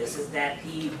about this is that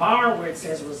the bar where it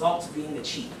says results being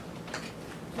achieved,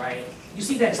 right? You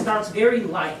see that it starts very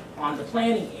light on the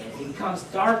planning end. It becomes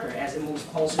darker as it moves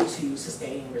closer to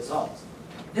sustaining results.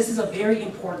 This is a very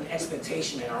important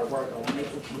expectation in our work on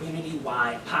making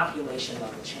community-wide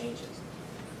population-level changes.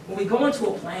 When we go into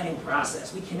a planning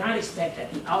process, we cannot expect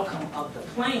that the outcome of the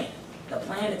plan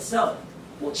itself,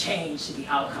 will change to the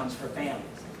outcomes for families.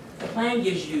 The plan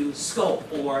gives you scope,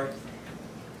 or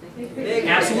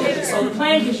absolutely. So the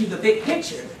plan gives you the big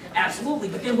picture, absolutely.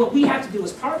 But then what we have to do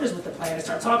as partners with the plan is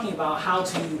start talking about how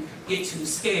to get to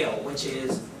scale, which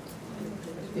is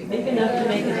Big enough to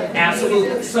make a difference.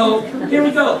 absolutely. So here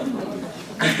we go.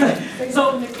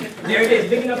 So there it is,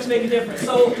 big enough to make a difference.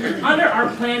 So under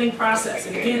our planning process,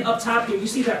 and again up top here, you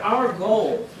see that our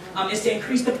goal is to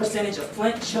increase the percentage of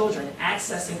Flint children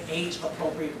accessing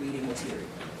age-appropriate reading material.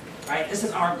 Right? This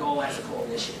is our goal as a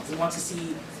coalition. We want to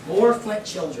see more Flint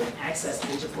children access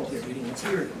age-appropriate reading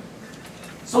material.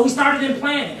 So we started in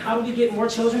planning. How do we get more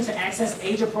children to access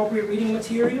age-appropriate reading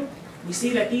material? We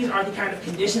see that these are the kind of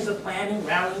conditions of planning: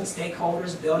 rallying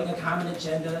stakeholders, building a common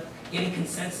agenda, getting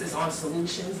consensus on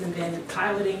solutions, and then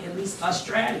piloting at least a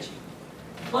strategy.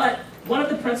 But one of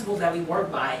the principles that we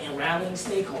work by in rallying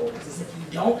stakeholders is if you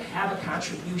don't have a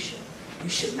contribution, you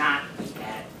should not be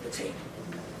at the table.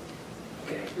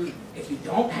 Okay? If you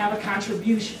don't have a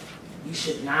contribution, you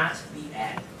should not be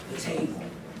at the table.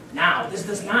 Now, this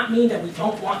does not mean that we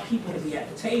don't want people to be at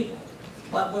the table.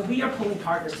 But when we are pulling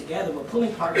partners together, we're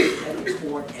pulling partners together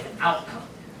toward an outcome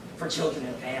for children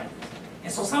and families.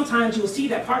 And so sometimes you'll see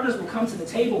that partners will come to the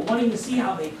table wanting to see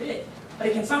how they fit, but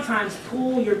it can sometimes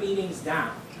pull your meetings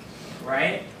down,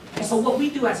 right? And so what we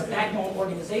do as a backbone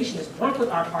organization is work with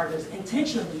our partners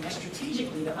intentionally and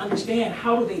strategically to understand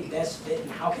how do they best fit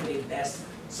and how can they best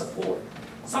support.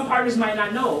 Some partners might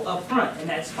not know up front, and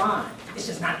that's fine. It's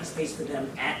just not the space for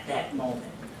them at that moment,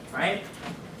 right?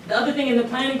 The other thing in the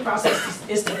planning process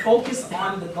is to focus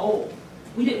on the goal.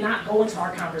 We did not go into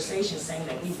our conversation saying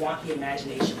that we want the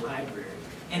Imagination Library.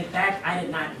 In fact, I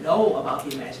did not know about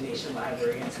the Imagination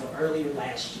Library until earlier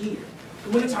last year.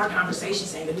 We went into our conversation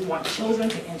saying that we want children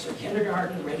to enter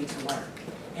kindergarten ready to learn.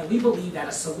 And we believe that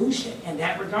a solution in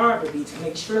that regard would be to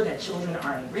make sure that children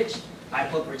are enriched by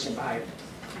book-rich environments.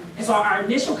 And so our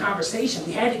initial conversation,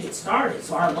 we had to get started.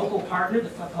 So our local partner, the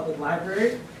Flint Public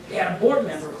Library, they had a board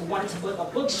member who wanted to put a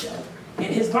bookshelf in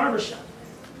his barbershop.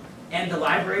 And the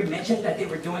library mentioned that they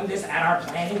were doing this at our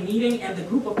planning meeting, and the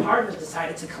group of partners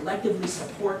decided to collectively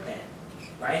support that,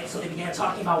 right? So they began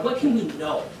talking about what can we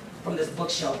know from this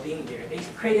bookshelf being there. They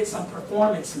created some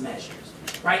performance measures,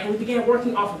 right? And we began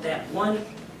working off of that one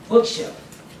bookshelf.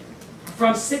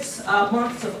 From 6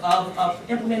 months of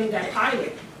implementing that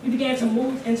pilot, we began to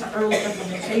move into early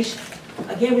implementation.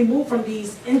 Again, we moved from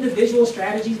these individual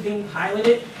strategies being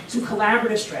piloted to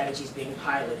collaborative strategies being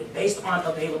piloted based on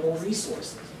available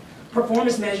resources.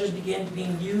 Performance measures began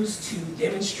being used to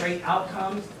demonstrate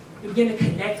outcomes. We began to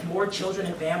connect more children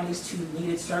and families to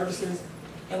needed services.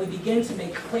 And we begin to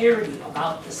make clarity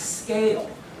about the scale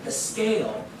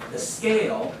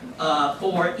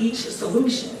for each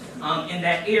solution in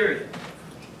that area.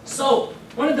 So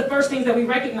one of the first things that we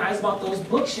recognized about those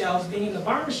bookshelves being in the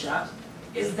barbershop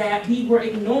is that we were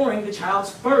ignoring the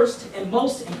child's first and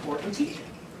most important teacher.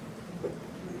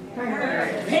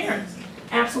 Parents.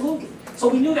 Absolutely. So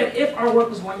we knew that if our work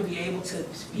was going to be able to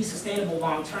be sustainable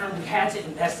long term, we had to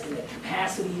invest in the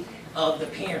capacity of the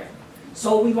parent.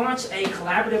 So we launched a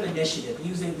collaborative initiative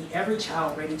using the Every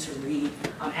Child Ready to Read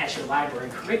at Your Library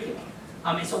curriculum.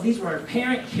 And so these were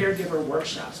parent-caregiver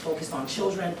workshops focused on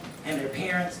children and their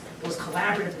parents. It was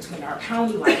collaborative between our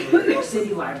county library, our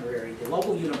city library, the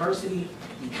local university,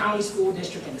 the county school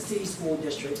district, and the city school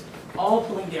district, all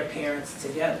pulling their parents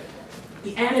together.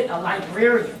 We added a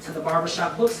librarian to the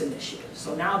Barbershop Books initiative.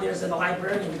 So now there's a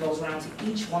librarian who goes around to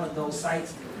each one of those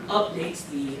sites,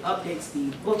 updates the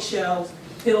bookshelves,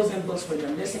 fills in books where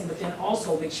they're missing, but then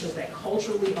also makes sure that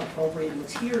culturally appropriate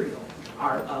material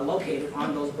are located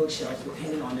on those bookshelves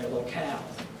depending on their locale.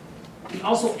 We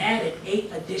also added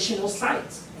 8 additional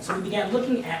sites. And so we began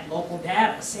looking at local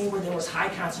data, seeing where there was high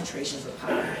concentrations of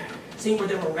poverty, seeing where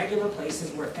there were regular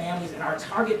places where families and our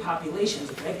target populations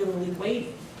regularly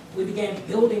waited. We began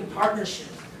building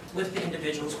partnerships with the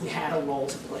individuals who had a role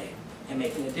to play in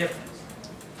making a difference.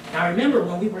 Now remember,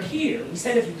 when we were here, we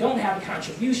said if you don't have a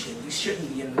contribution, you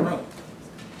shouldn't be in the room.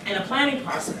 In a planning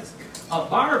process, a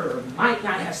barber might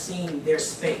not have seen their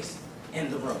space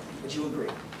in the room. Would you agree?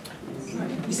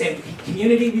 We say,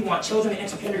 community, we want children to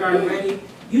enter kindergarten ready.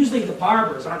 Usually the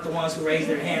barbers aren't the ones who raise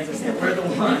their hands and say, we're the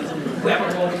ones who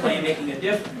have a role to play in making a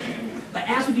difference. But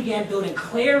as we began building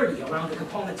clarity around the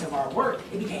components of our work,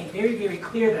 it became very, very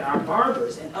clear that our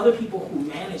barbers and other people who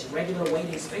manage regular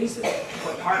waiting spaces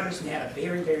were partners who had a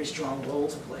very, very strong role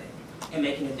to play in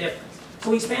making a difference.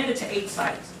 So we expanded to 8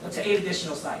 sites, to 8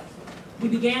 additional sites. We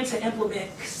began to implement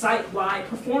site-wide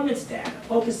performance data,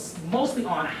 focused mostly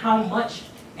on how much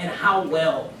and how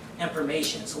well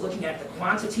information. So looking at the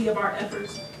quantity of our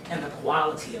efforts and the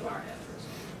quality of our efforts.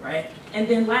 Right? And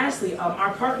then lastly,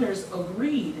 our partners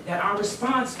agreed that our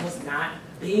response was not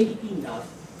big enough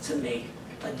to make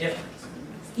a difference.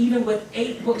 Even with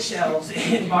 8 bookshelves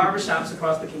in barbershops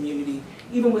across the community,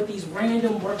 even with these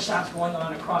random workshops going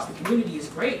on across the community is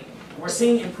great. We're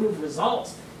seeing improved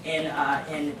results in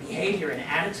behavior and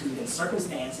attitude and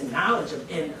circumstance and knowledge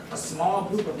in a small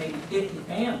group of maybe 50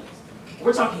 families.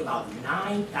 We're talking about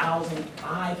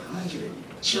 9,500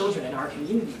 children in our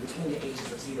community between the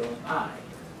ages of 0 and 5.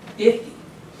 50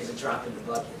 is a drop in the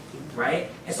bucket, right?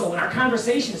 And so when our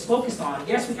conversation is focused on,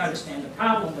 yes, we understand the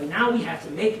problem, but now we have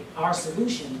to make our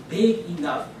solution big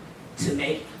enough to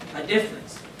make a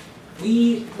difference.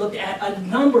 We looked at a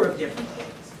number of different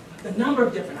things, a number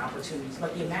of different opportunities,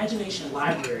 but the Imagination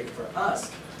Library for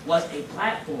us was a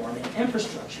platform and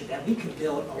infrastructure that we could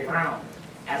build around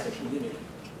as a community.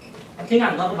 The thing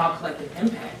I love about collective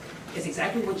impact is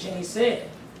exactly what Jenny said.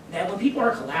 That when people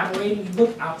are collaborating, you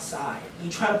look outside, you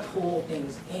try to pull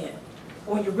things in.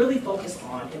 But when you're really focused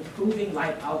on improving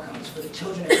life outcomes for the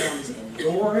children and families in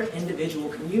your individual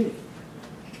community,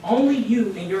 only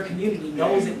you in your community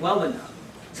knows it well enough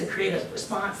to create a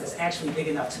response that's actually big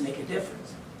enough to make a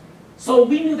difference. So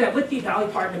we knew that with the Dolly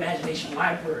Parton Imagination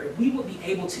Library, we would be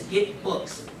able to get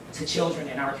books to children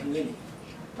in our community.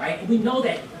 Right? And we know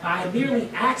that by merely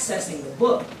accessing the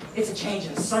book, it's a change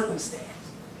in circumstance.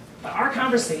 But our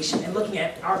conversation and looking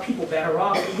at our people better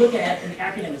off, we look at, and the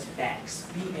acronym is BACS,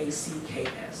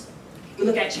 B-A-C-K-S. We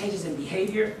look at changes in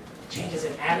behavior, changes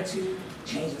in attitude,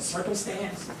 change in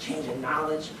circumstance, change in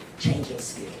knowledge, change in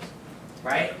skills,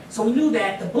 right? So we knew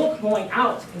that the book going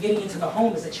out and getting into the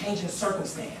home is a change in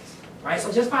circumstance, right?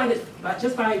 So just by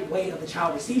way of the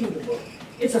child receiving the book,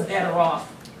 it's a better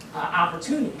off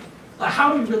opportunity. But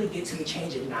how do we really get to the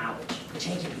change in knowledge, the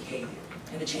change in behavior,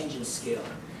 and the change in skill?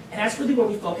 And that's really where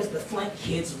we focus the Flint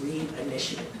Kids Read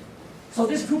initiative. So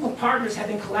this group of partners have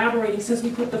been collaborating since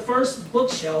we put the first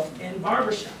bookshelf in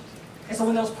barbershops. And so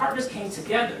when those partners came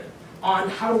together on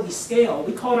how do we scale,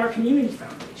 we called our community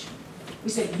foundation. We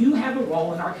said, you have a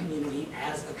role in our community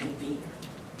as a convener,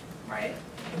 right?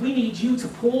 And we need you to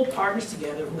pull partners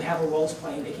together who have a role to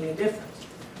play in making a difference.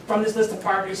 From this list of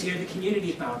partners here, the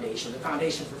Community Foundation, the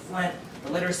Foundation for Flint,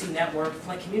 the Literacy Network,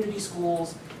 Flint Community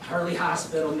Schools, Hurley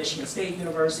Hospital, Michigan State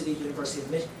University, University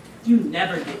of Michigan. You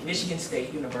never get Michigan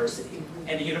State University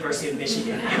and the University of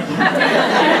Michigan. Okay?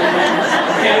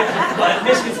 But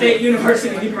Michigan State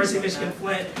University, University of Michigan,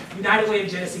 Flint, United Way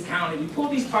of Genesee County, we pulled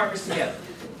these partners together.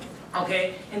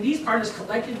 Okay? And these partners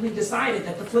collectively decided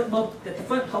that the Flint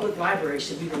Public Library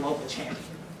should be the local champion.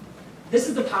 This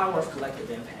is the power of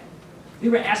collective impact. We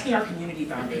were asking our community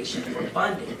foundation for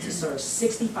funding to serve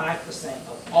 65%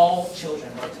 of all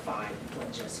children 1 to 5 in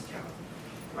Flint, Genesee County,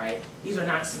 right? These are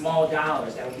not small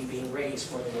dollars that will be being raised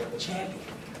for the local champion.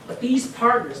 But these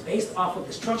partners, based off of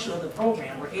the structure of the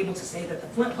program, were able to say that the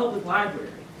Flint Public Library,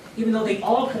 even though they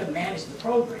all could have managed the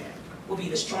program, will be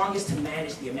the strongest to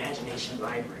manage the Imagination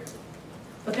Library.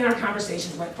 But then our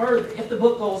conversations went further. If the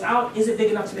book goes out, is it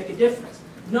big enough to make a difference?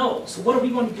 No. So what are we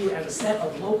going to do as a set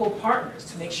of local partners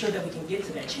to make sure that we can get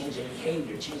to that change in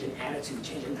behavior, change in attitude,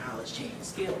 change in knowledge, change in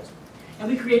skills? And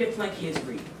we created Flint Kids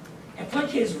Read. And Flint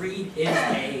Kids Read is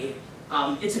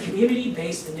it's a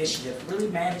community-based initiative really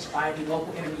managed by the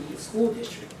local intermediate school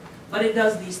district. But it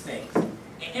does these things.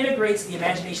 It integrates the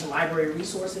Imagination Library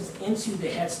resources into the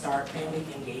Head Start Family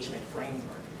Engagement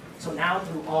Framework. So now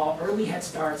through all early Head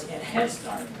Starts and Head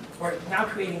Start, we're now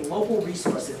creating local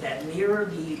resources that mirror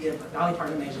the Dolly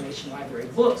Parton Imagination Library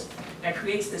books that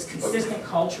creates this consistent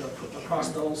culture across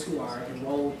those who are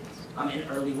enrolled in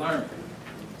early learning.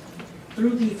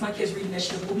 Through the Flint Kids Read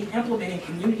Initiative, we'll be implementing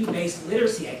community-based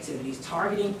literacy activities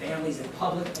targeting families in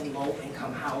public and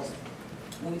low-income housing.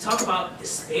 When we talk about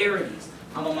disparities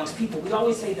amongst people, we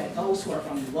always say that those who are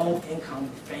from low-income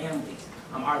families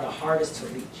are the hardest to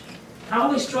reach. I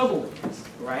always struggle with this,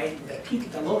 right?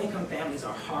 The low-income families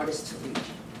are hardest to reach.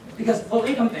 Because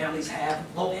low-income families have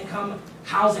low-income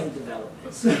housing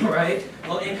developments, right?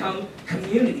 Low-income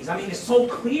communities. I mean, it's so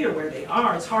clear where they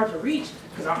are, it's hard to reach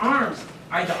because our arms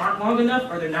either aren't long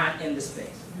enough or they're not in the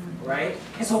space, right?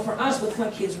 And so for us with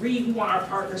Flint Kids Read, we want our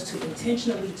partners to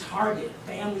intentionally target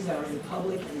families that are in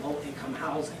public and low-income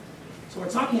housing. So we're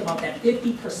talking about that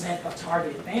 50% of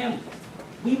targeted families.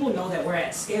 We will know that we're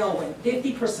at scale when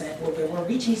 50%, we're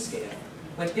reaching scale,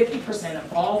 when 50%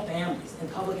 of all families in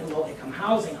public and low-income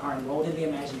housing are enrolled in the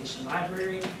Imagination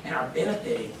Library and are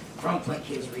benefiting from Flint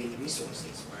Kids Read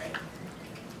resources, right?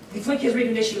 The Flint Kids Read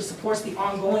Initiative supports the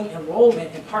ongoing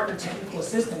enrollment and partner technical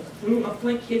assistance through a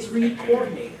Flint Kids Read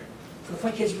coordinator. The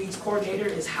Flint Kids Read coordinator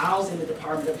is housed in the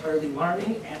Department of Early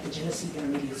Learning at the Genesee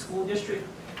Intermediate School District,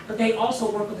 but they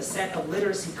also work with a set of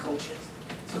literacy coaches.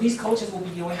 So these coaches will be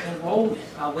doing enrollment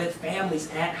with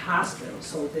families at hospitals,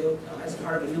 so they'll, as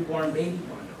part of a newborn baby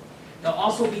bundle. They'll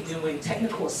also be doing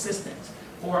technical assistance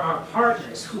for our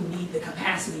partners who need the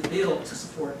capacity built to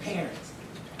support parents.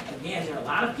 Again, there are a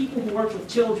lot of people who work with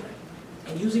children,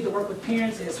 and usually the work with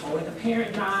parents is holding a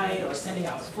parent night or sending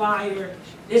out a flyer.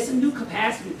 There's a new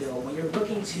capacity build when you're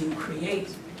looking to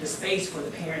create the space for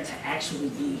the parent to actually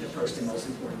be the first and most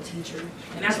important teacher,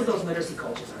 and that's what those literacy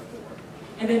coaches are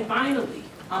for. And then finally,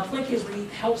 Flint Kids Read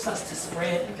helps us to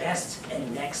spread best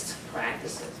and next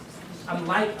practices.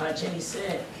 Like Jenny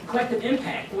said, collective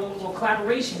impact, well,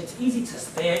 collaboration, it's easy to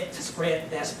spread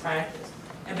best practice.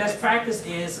 And best practice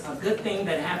is a good thing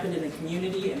that happened in the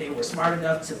community and they were smart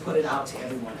enough to put it out to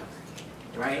everyone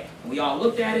else, right? And we all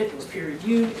looked at it, it was peer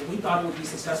reviewed, and we thought it would be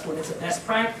successful and it's a best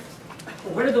practice.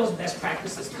 But where do those best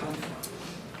practices come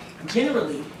from?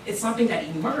 Generally, it's something that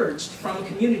emerged from a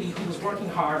community who was working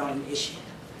hard on an issue.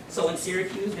 So in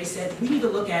Syracuse, they said, we need to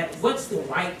look at what's the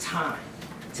right time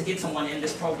to get someone in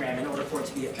this program in order for it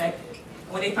to be effective.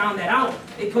 And when they found that out,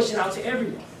 they pushed it out to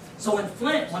everyone. So in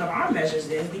Flint, one of our measures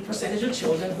is the percentage of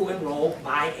children who enroll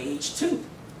by age 2,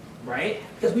 right?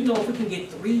 Because we know if we can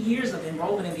get 3 years of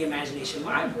enrollment in the Imagination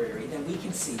Library, then we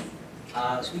can see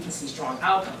strong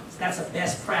outcomes. That's a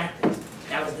best practice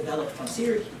that was developed from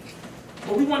Syracuse.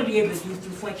 What we want to be able to do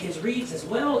through Flint Kids Reads as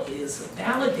well is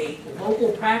validate local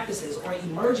practices or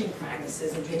emerging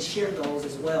practices and then share those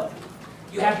as well.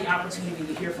 You have the opportunity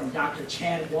to hear from Dr.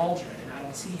 Chad Waldron, and I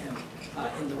don't see him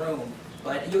in the room,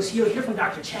 but you'll hear from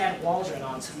Dr. Chad Waldron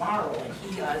on tomorrow, and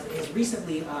he is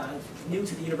recently new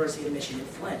to the University of Michigan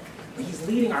Flint. But he's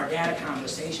leading our data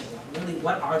conversation on really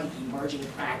what are the emerging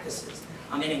practices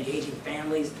in engaging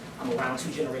families around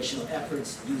 2-generational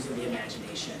efforts using the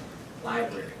Imagination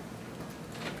Library.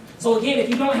 So again, if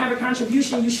you don't have a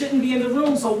contribution, you shouldn't be in the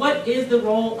room. So what is the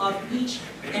role of each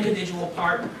individual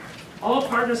partner? All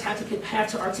partners have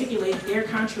to articulate their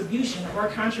contribution or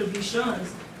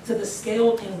contributions to the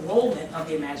scaled enrollment of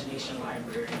the Imagination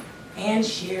Library and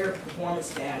share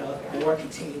performance data or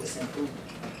continuous improvement.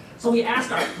 So we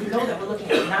know that we're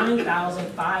looking at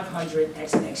 9,500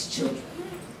 XNX children,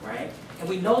 right? And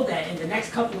we know that in the next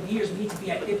couple of years, we need to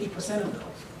be at 50% of those.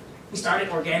 We started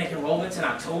organic enrollments in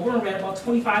October and we're at about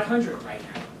 2,500 right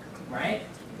now, right?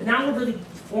 But now we're really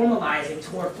formalizing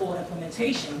toward full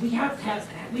implementation. We have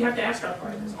to ask our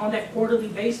partners on that quarterly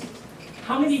basis,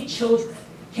 how many children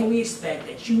can we expect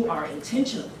that you are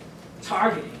intentionally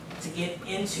targeting to get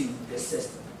into this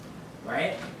system,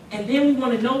 right? And then we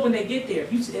want to know when they get there.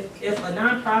 If a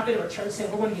nonprofit or a church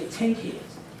said we're going to get 10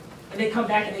 kids, and they come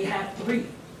back and they have 3,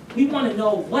 we want to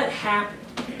know what happened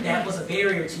that was a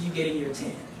barrier to you getting your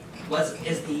 10.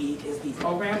 Is the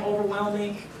program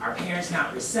overwhelming? Are parents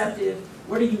not receptive?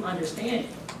 Where do you understand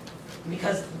it?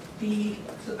 Because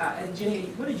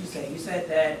Jenny, what did you say? You said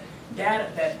that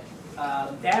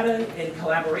data and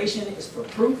collaboration is for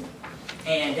proof,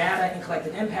 and data and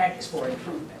collective impact is for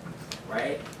improvement,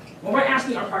 right? When we're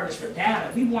asking our partners for data,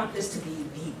 we want this to be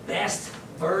the best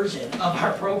version of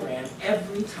our program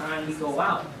every time we go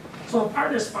out. So our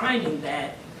partners finding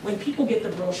that when people get the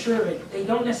brochure, they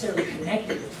don't necessarily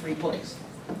connect it with free books,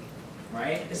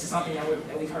 right? This is something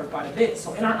that we've heard quite a bit.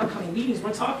 So in our upcoming meetings,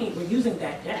 we're using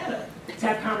that data to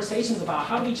have conversations about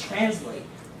how do we translate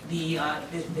the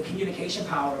communication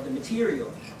power of the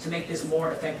material to make this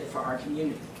more effective for our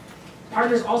community.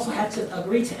 Partners also had to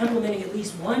agree to implementing at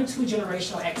least one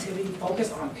two-generational activity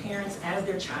focused on parents as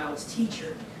their child's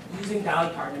teacher, using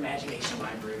Dolly Parton Imagination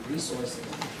Library resources.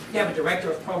 We have a director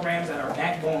of programs at our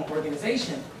backbone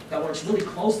organization that works really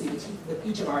closely with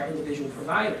each of our individual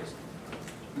providers.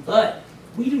 But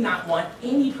we do not want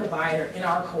any provider in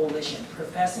our coalition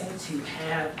professing to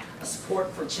have a support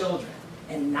for children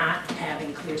and not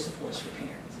having clear supports for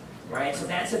parents, right? So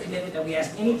that's a commitment that we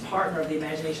ask any partner of the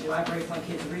Imagination Library Fund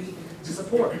Kids Read to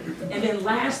support. And then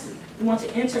lastly, we want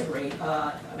to integrate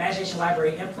Imagination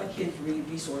Library and Flint Kids Read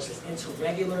resources into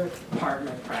regular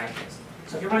partner practice.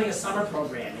 So if you're running a summer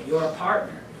program and you're a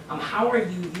partner, how are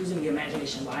you using the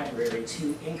Imagination Library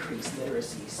to increase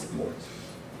literacy support?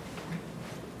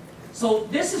 So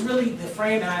this is really the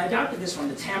frame, and I adopted this from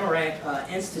the Tamarack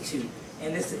Institute,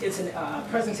 and it's a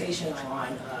presentation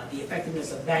on the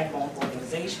effectiveness of backbone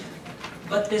organization.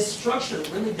 But this structure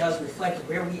really does reflect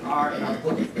where we are in our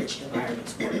book-rich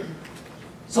environments work.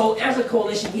 So as a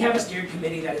coalition, we have a steering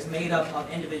committee that is made up of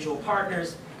individual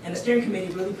partners, and the steering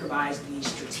committee really provides the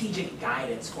strategic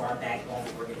guidance for our backbone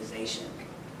organization.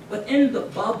 Within the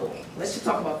bubble, let's just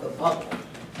talk about the bubble.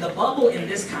 The bubble in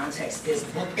this context is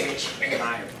book-rich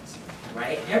environments,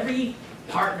 right? Every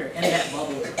partner in that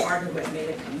bubble is a partner who has made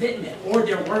a commitment, or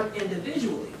their work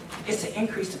individually is to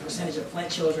increase the percentage of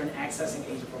Flint children accessing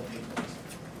age-appropriate books.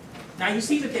 Now you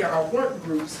see that there are work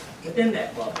groups within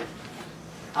that bubble.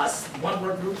 One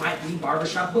work group might be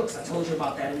barbershop books. I told you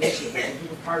about that initiative. There's a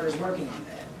group of partners working on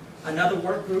that. Another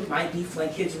work group might be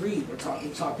Flint Kids Read. We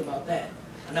talked about that.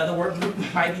 Another work group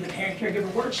might be the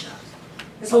parent-caregiver workshops.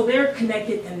 And so they're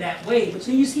connected in that way. But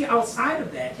so you see outside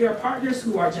of that, there are partners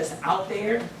who are just out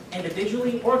there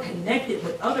individually or connected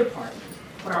with other partners,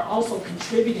 but are also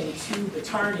contributing to the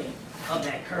turning of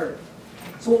that curve.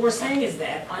 So what we're saying is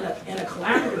that in a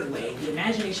collaborative way, the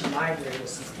Imagination Library will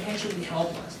substantially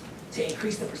help us to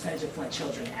increase the percentage of Flint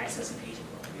children accessing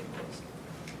age-appropriate books.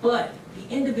 But the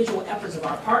individual efforts of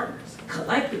our partners,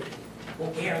 collectively,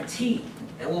 will guarantee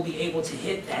that we'll be able to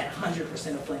hit that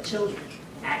 100% of Flint children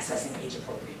accessing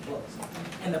age-appropriate books.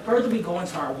 And the further we go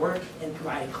into our work in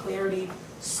providing clarity,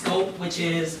 scope, which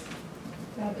is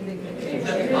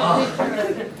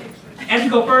as we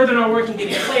go further in our work in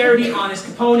getting clarity on its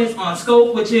components, on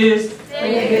scope, which is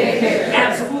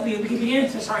absolutely, we can begin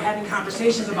to start having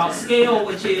conversations about scale,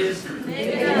 which is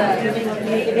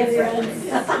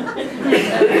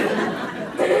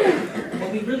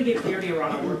when we really get clarity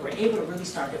around our work, we're able to really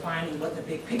start defining what the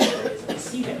big picture is, and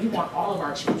see that we want all of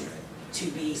our children to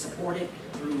be supported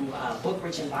through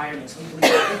book-rich environments. We believe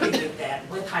that if they get that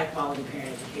with high-quality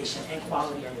parent education and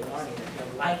quality early learning, that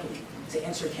they're likely to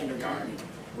enter kindergarten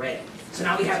ready. So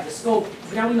now we have the scope,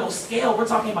 but now we know scale. We're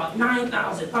talking about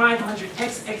 9,500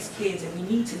 XX kids, and we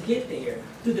need to get there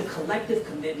through the collective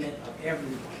commitment of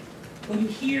everyone. When you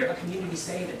hear a community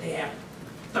say that they have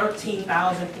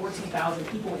 13,000, 14,000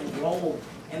 people enrolled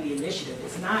in the initiative,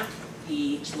 it's not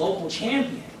the local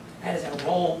champion that has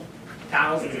enrolled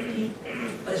thousands of people,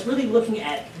 but it's really looking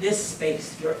at this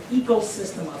space, your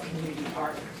ecosystem of community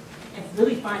partners, and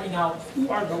really finding out who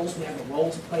are those who have a role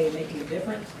to play in making a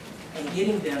difference, and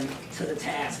getting them to the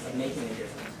task of making a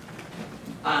difference.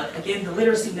 Again, the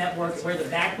Literacy Network, we're the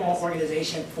backbone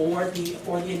organization for the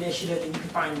initiative, and you can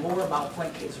find more about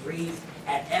Flint Kids Read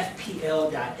at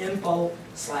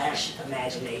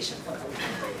fpl.info/imagination.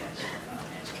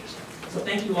 So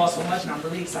thank you all so much, and I'm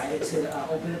really excited to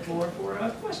open the floor for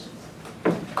questions.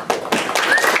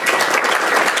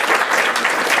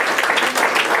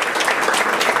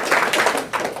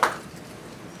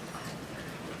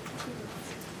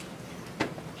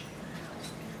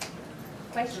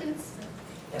 Questions?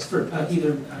 Yes, for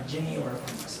either Jenny or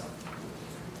myself.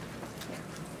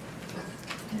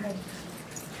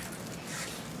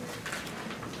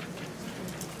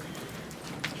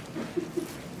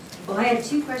 Well, I have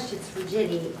two questions for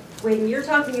Jenny. When you're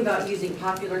talking about using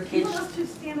popular Can you kids, want us to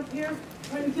stand up here?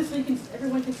 Right, just so you can,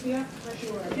 everyone can see us?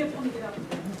 Sure. Yeah, let me get up.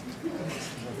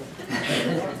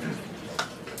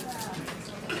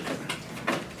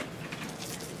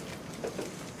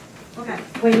 Okay.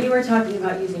 when you were talking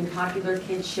about using popular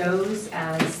kids shows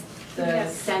as the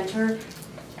Yes. center,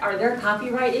 are there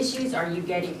copyright issues? Are you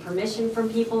getting permission from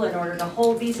people in order to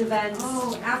hold these events?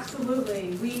 Oh,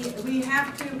 absolutely. We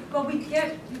have to, well, we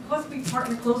get, because we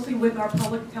partner closely with our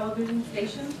public television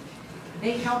stations,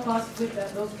 they help us with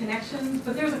those connections,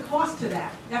 but there's a cost to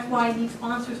that. That's why I need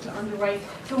sponsors to underwrite.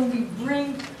 So when we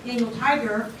bring Daniel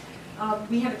Tiger,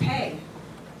 we had to pay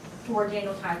for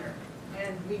Daniel Tiger.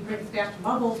 And we bring staff to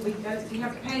Bubbles, we have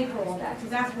to pay for all that. So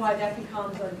that's why that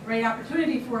becomes a great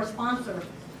opportunity for a sponsor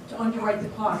to underwrite the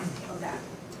cost of that.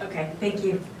 Okay, thank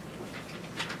you.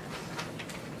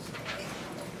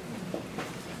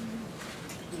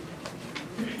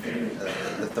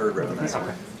 third row. That's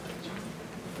okay.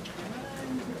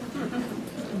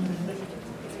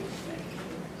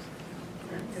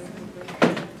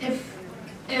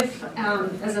 If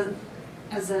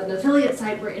as an affiliate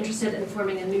site, we're interested in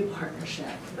forming a new partnership,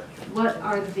 what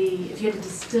are if you had to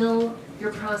distill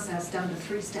your process down to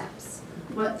 3 steps,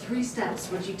 what 3 steps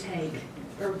would you take,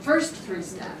 or first 3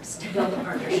 steps to build a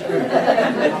partnership?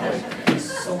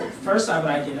 So first I would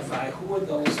identify who are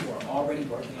those who are already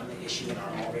working on the issue and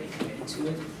are already committed to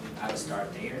it. I would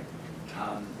start there.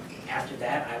 After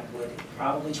that, I would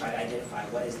probably try to identify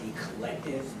what is the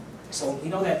collective. So we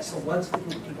know that, so what's the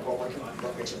group of people who are working on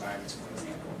book-rich environments, for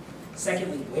example?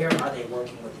 Secondly, where are they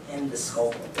working within the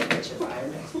scope of book-rich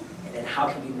environments? And then how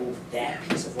can we move that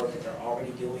piece of work that they're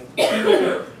already doing with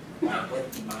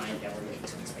the mind that we're looking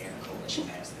to expand the coalition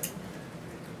past them?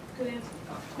 Good answer.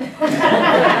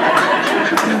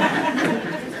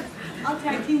 I'll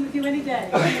tag team with you any day.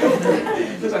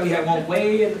 Looks like we have one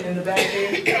way in the back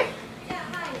there. Yeah,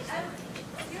 hi.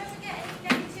 Do you ever get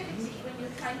any negativity when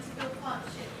you're trying to build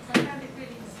partnerships? I found it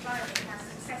really inspiring how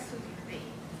successful you've been.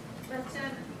 But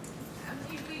I'm a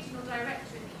new regional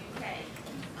director in the UK,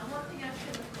 and one thing I've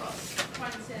come across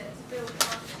trying to build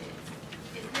partnerships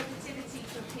is negativity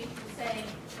from people saying,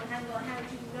 well, hang on, how do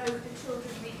you know the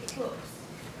children read the books?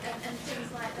 And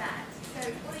things like that. So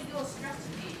what are your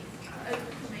strategies for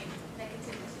overcoming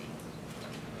negativity?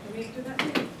 Let me do that.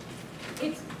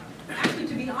 It's actually,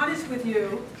 to be honest with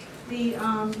you,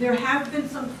 there have been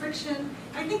some friction.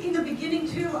 I think in the beginning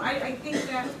too, I think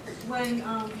that when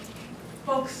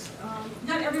folks,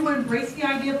 not everyone embraced the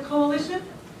idea of coalition.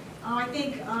 I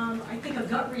think a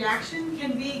gut reaction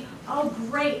can be, oh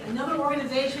great, another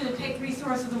organization to take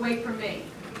resources away from me.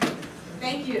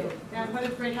 Thank you. And what a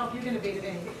great help you're going to be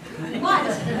today. But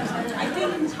I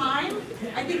think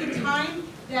in time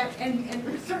that,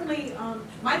 and certainly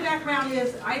my background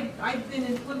is I've been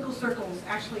in political circles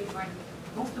actually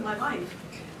most of my life.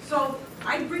 So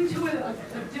I bring to it a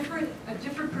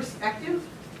different perspective,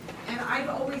 and I've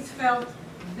always felt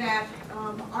that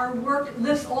our work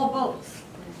lifts all boats.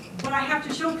 But I have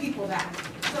to show people that.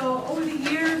 So over the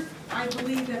years, I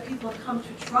believe that people have come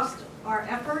to trust our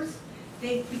efforts.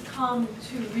 They've become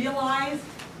to realize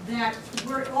that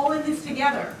we're all in this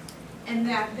together, and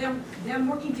that them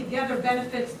working together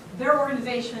benefits their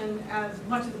organization as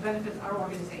much as it benefits our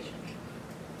organization.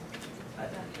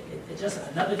 Just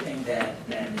another thing that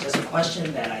just a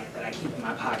question that I keep in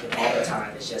my pocket all the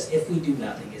time is just, if we do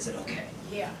nothing, is it okay?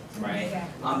 Yeah. Right? Yeah.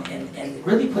 And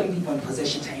really putting people in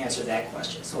position to answer that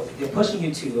question. So if they're pushing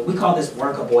you to, we call this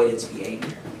work avoidance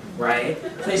behavior. Right?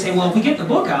 So they say, well, if we get the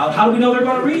book out, how do we know they're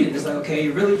going to read it? It's like, okay,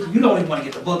 you don't even want to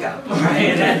get the book out, right?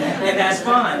 And that's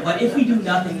fine. But if we do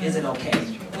nothing, is it okay?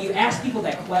 When you ask people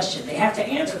that question, they have to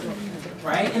answer it,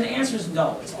 right? And the answer is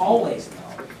no. It's always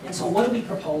no. And so what do we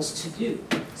propose to do?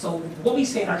 So what we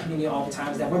say in our community all the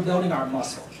time is that we're building our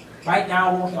muscle. Right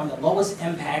now, we're working on the lowest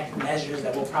impact measures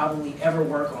that we'll probably ever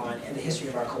work on in the history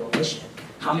of our coalition.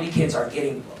 How many kids are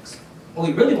getting books? What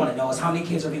we really want to know is how many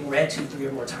kids are being read 2, 3,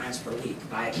 or more times per week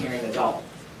by a caring adult,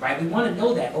 right? We want to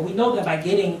know that, but we know that by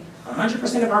getting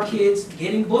 100% of our kids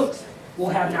getting books, we'll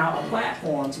have now a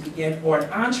platform to begin, or an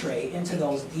entree into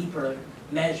those deeper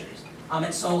measures.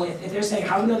 And so if they're saying,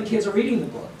 how do we know the kids are reading the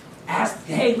book? Ask,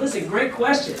 hey, listen, great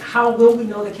question. How will we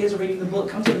know the kids are reading the book?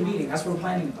 Come to the meeting. That's what we're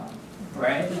planning about,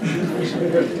 right?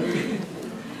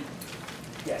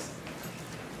 Yes.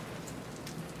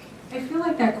 I feel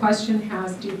like that question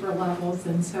has deeper levels,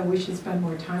 and so we should spend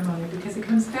more time on it, because it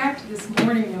comes back to this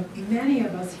morning of many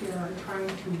of us here are trying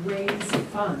to raise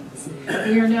funds.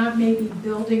 We are not maybe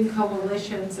building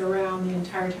coalitions around the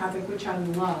entire topic, which I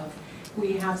love.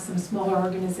 We have some smaller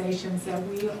organizations that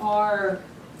we are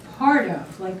part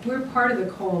of, like we're part of the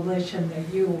coalition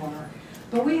that you are.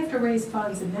 But we have to raise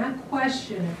funds, and that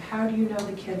question of how do you know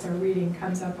the kids are reading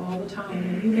comes up all the time.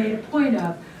 And you made a point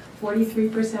of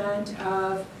 43%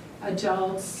 of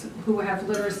adults who have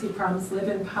literacy problems live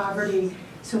in poverty.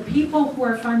 So people who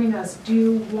are funding us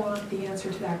do want the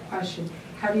answer to that question.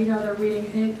 How do you know they're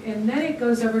reading? And then it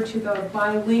goes over to the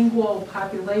bilingual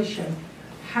population.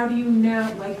 How do you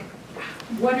know, like,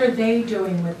 what are they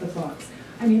doing with the books?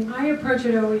 I mean, I approach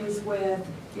it always with,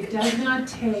 it does not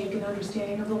take an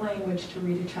understanding of the language to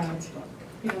read a child's book.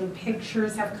 You know, the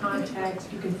pictures have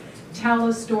context, you can tell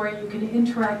a story, you can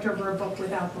interact over a book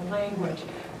without the language.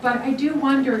 But I do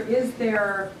wonder, is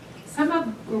there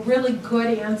a really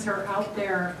good answer out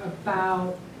there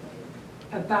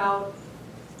about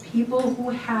people who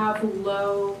have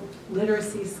low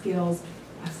literacy skills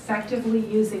effectively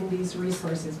using these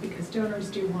resources, because donors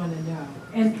do want to know.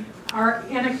 And our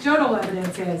anecdotal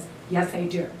evidence is, yes, they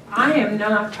do. I am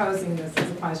not posing this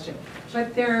as a question,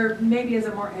 but there maybe is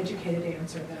a more educated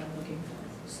answer that I'm looking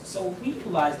for. So we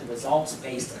utilize the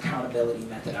results-based accountability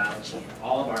methodology in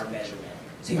all of our measurement.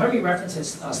 So you heard me reference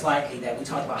this slightly, that we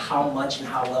talked about how much and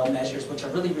how well measures, which are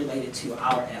really related to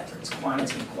our efforts,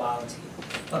 quantity and quality.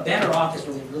 But better off is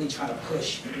really trying to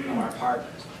push our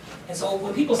partners. And so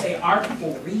when people say, are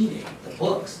people reading the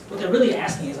books, what they're really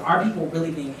asking is, are people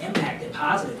really being impacted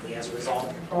positively as a result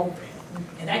of the program?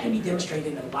 And that can be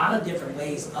demonstrated in a lot of different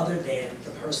ways other than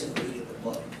the person reading the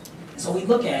book. And so we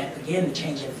look at, again, the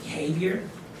change in behavior,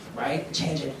 right? The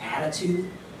change in attitude,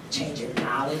 the change in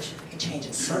knowledge, the change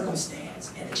in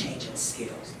circumstance, and the change in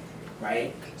skills,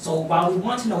 right? So while we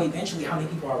want to know eventually how many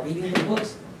people are reading the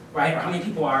books, right, or how many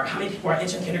people are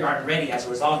entering kindergarten ready as a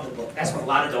result of the book, that's what a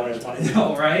lot of donors want to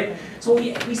know, right? So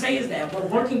what we say is that we're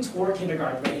working toward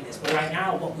kindergarten readiness, but right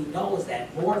now what we know is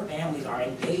that more families are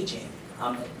engaging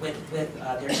with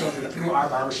their children through our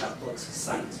Barbershop Books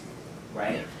sites,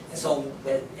 right? And so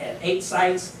at 8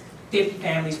 sites, 50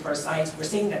 families per site, we're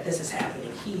seeing that this is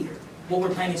happening here. What we're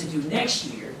planning to do next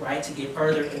year, right, to get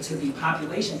further into the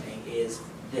population thing is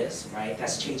this, right?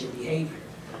 That's changing behavior.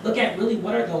 Look at really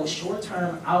what are those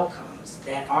short-term outcomes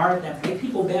that make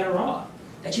people better off,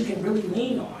 that you can really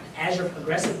lean on as you're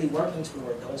progressively working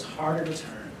toward those harder to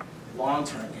turn,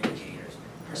 long-term indicators.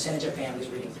 Percentage of families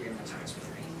reading 3 or more times per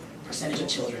week, percentage of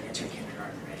children entering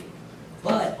kindergarten ready.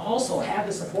 But also have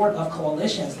the support of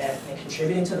coalitions that are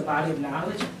contributing to the body of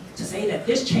knowledge to say that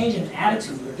this change in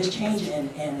attitude, or this change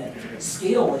in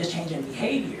skill, or this change in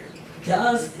behavior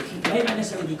it may not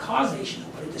necessarily be causational,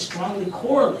 but it does strongly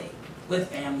correlate with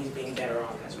families being better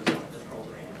off as a result of the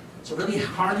program. So really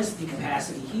harness the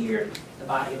capacity here, the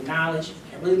body of knowledge,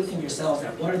 and really look in yourselves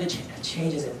at what are the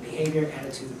changes in behavior,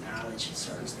 attitude, knowledge,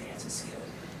 circumstance, and skill.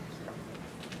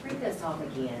 Read this off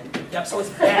again. Yep, so it's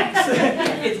BACS.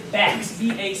 It's BACS,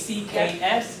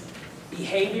 B-A-C-K-S,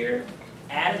 behavior,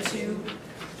 attitude,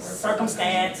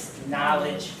 circumstance,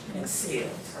 knowledge, and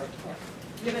skills.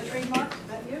 You have a trademark? Is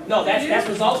that you? No, that's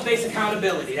results-based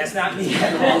accountability. That's not me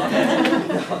at all.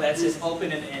 No, that's just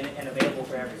open and available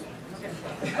for everyone.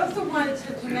 Okay. I also wanted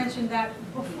to mention that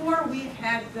before we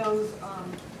had those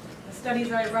studies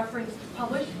that I referenced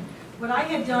published, what I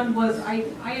had done was I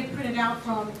had printed out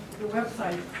from the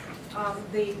website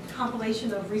the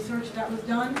compilation of research that was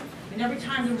done, and every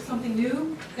time there was something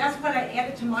new, that's what I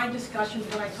added to my discussions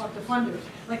when I talked to funders.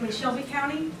 Like when Shelby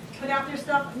County put out their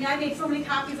stuff, I mean, I made so many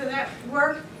copies of that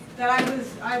work that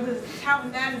I was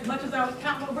touting that as much as I was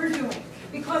touting what we're doing.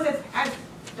 Because as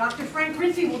Dr. Frank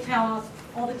Ritchie will tell us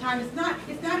all the time,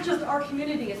 it's not just our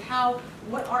community, it's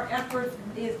what our effort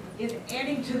is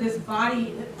adding to this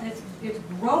body, this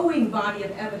growing body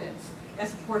of evidence that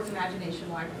supports Imagination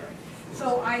Library.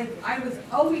 So I was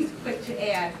always quick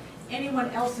to add anyone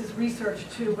else's research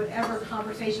to whatever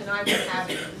conversation I was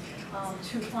having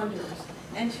to funders,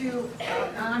 and to,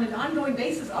 on an ongoing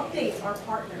basis, update our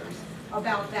partners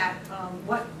about that,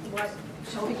 what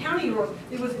Shelby County wrote.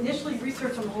 There was initially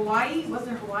research from Hawaii,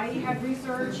 wasn't Hawaii had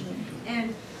research,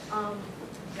 and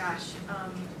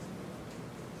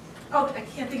oh, I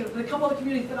can't think of it, but a couple of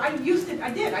communities, but I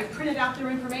printed out their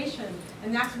information,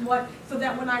 and that's so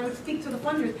that when I would speak to the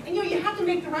funders, and you have to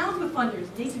make the rounds with funders,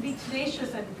 you need to be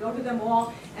tenacious and go to them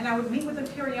all, and I would meet with them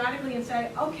periodically and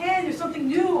say, okay, there's something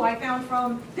new I found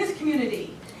from this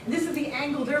community, and this is the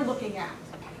angle they're looking at.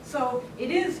 So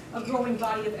it is a growing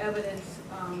body of evidence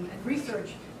and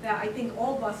research that I think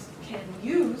all of us can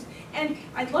use, and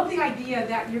I love the idea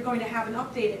that you're going to have an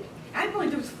updated, I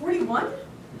believe there was 41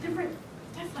 different.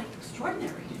 That's like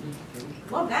extraordinary.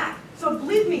 Love that. So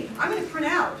believe me, I'm going to print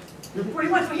out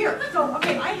 41. So here. So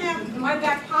okay, I have in my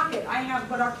back pocket, I have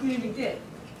what our community did.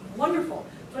 Wonderful.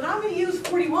 But I'm going to use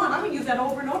 41. I'm going to use that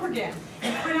over and over again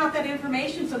and print out that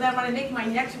information so that when I make my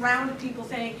next round of people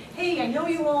saying, hey, I know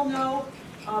you all know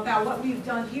about what we've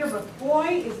done here, but boy,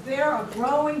 is there a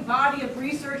growing body of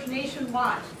research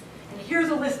nationwide. And here's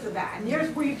a list of that. And here's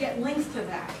where you get links to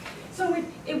that. So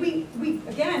we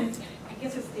again, I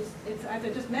guess it's as I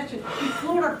just mentioned, we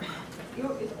float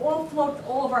it all floats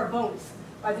all of our boats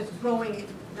by this growing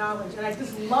knowledge, and I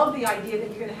just love the idea that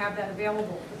you're going to have that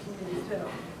available for the community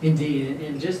too. Indeed,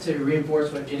 and just to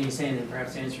reinforce what Jenny's saying, and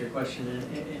perhaps answer your question in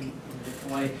a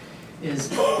different way, is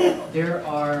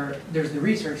there's the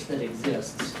research that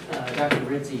exists. Dr.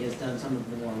 Ritchie has done some of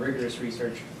the more rigorous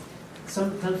research.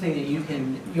 Something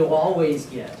that you'll always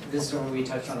get. This is what we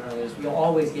touched on earlier. You'll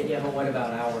always get, yeah, but what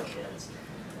about our kids?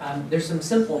 There's some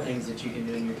simple things that you can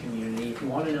do in your community. If you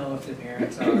want to know if the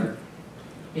parents are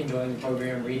enjoying the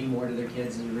program, reading more to their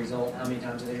kids as a result, how many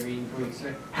times are they reading per week,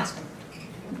 so ask them.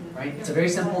 right? It's a very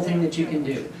simple thing that you can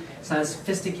do. It's not a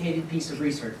sophisticated piece of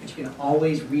research, but you can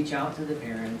always reach out to the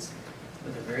parents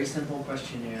with a very simple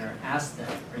questionnaire. Ask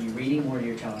them, are you reading more to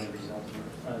your child as a result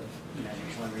of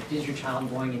imagination library? Is your child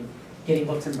going and getting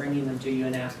books and bringing them to you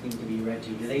and asking to be read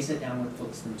to you? Do they sit down with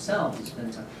books themselves and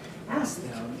spend time? Ask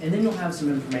them, and then you'll have some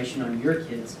information on your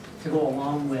kids to go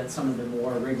along with some of the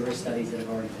more rigorous studies that have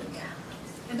already been done.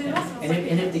 And then also,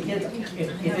 And if the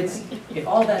kids, if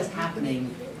all that's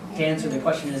happening, to answer the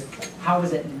question is, how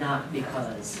is it not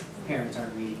because parents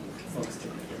aren't reading books to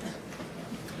their kids?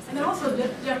 and then also,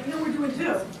 Jeff, you know what we're doing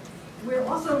too? We're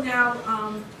also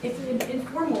now, it's an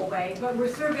informal way, but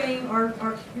we're surveying our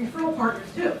referral partners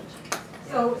too.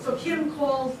 So Kim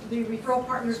calls the referral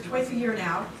partners twice a year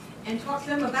now and talks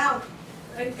to them about,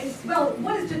 well,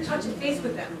 one is to touch and base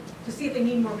with them to see if they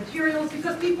need more materials,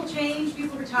 because people change,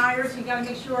 people retire, so you gotta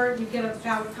make sure you get a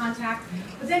valid contact.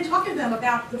 But then talk to them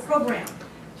about the program,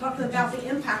 talk to them about the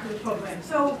impact of the program.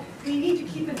 So we need to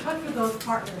keep in touch with those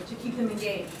partners to keep them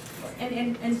engaged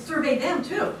and survey them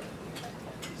too.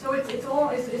 So it's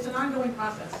an ongoing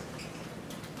process.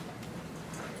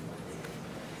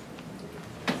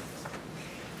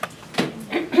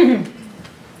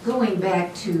 Going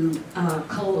back to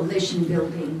coalition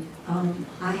building,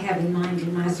 I have in mind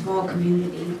in my small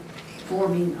community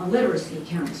forming a literacy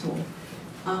council.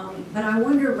 But I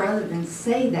wonder, rather than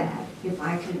say that, if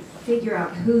I could figure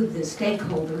out who the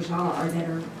stakeholders are that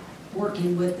are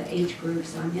working with the age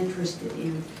groups I'm interested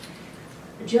in,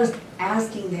 just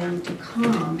asking them to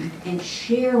come and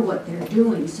share what they're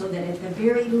doing so that at the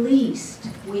very least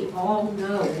we all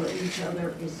know what each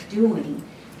other is doing,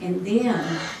 and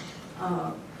then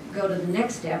go to the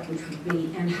next step, which would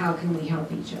be, and how can we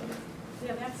help each other?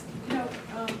 Yeah, that's,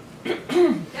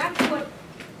 that's what,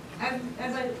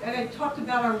 as I talked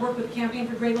about our work with Campaign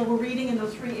for Grade Level Reading in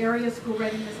those 3 areas, school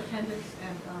readiness, attendance,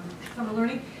 and summer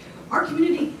learning. Our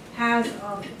community has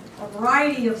a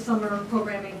variety of summer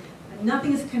programming, and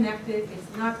nothing is connected,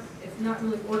 it's not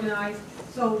really organized.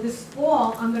 So this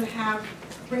fall, I'm going to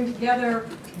bring together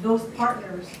those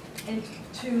partners and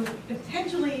to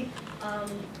potentially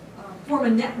form a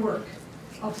network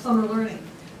of summer learning.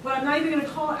 But I'm not even going to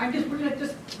call it, we're going to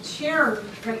just share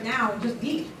right now and just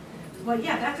meet. But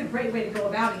yeah, that's a great way to go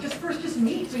about it. Just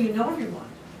meet so you know everyone.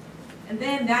 And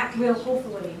then that will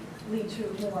hopefully lead to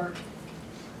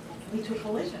a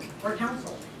coalition or a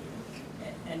council.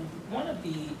 And one of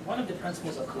the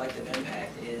principles of collective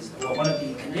impact is, or one of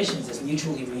the conditions is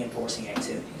mutually reinforcing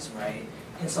activities, right?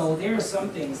 And so there are some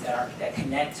things that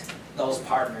connect those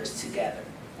partners together.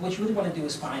 What you really want to do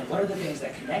is find what are the things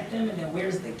that connect them, and then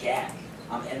where's the gap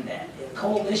in that. And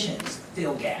coalitions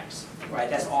fill gaps, right?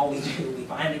 That's all we do. We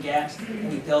find the gaps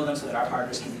and we fill them so that our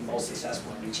partners can be most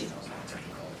successful in reaching those long-term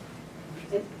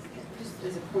goals.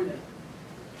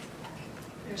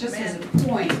 Just as a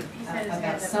point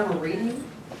about summer reading,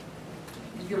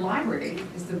 your library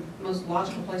is the most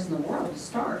logical place in the world to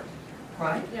start,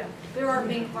 right? Yeah, they're our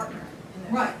main partner in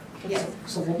this. Right. Yes.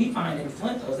 So what we find in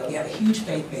Flint, though, is that we have a huge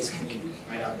faith-based community,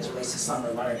 right, as it relates to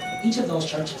summer learning. Each of those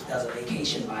churches does a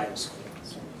vacation Bible school,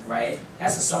 right?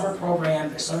 That's a summer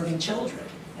program. They're serving children.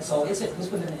 And so it's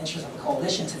within the interest of the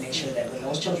coalition to make sure that when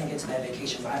those children get to that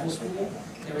vacation Bible school,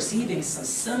 they're receiving some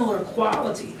similar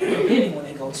quality that they're getting when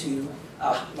they go to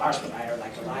a large provider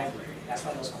like the library. That's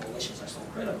why those coalitions are so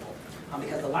critical.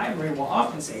 Because the library will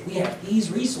often say, we have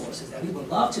these resources that we would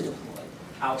love to deploy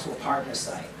out to a partner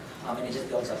site. And it just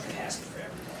builds up capacity for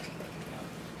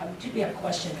everyone. Do we have a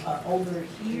question over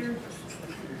here?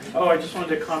 Oh, I just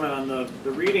wanted to comment on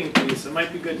the reading piece. It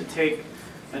might be good to take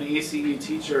an ECE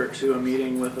teacher to a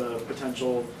meeting with a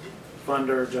potential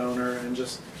funder, donor, and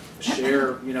just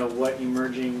share, what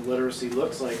emerging literacy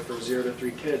looks like for 0 to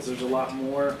 3 kids. There's a lot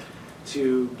more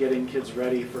to getting kids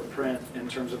ready for print in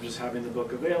terms of just having the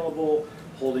book available,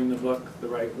 holding the book the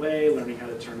right way, learning how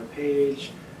to turn a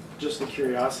page, just the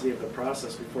curiosity of the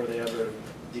process before they ever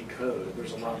decode.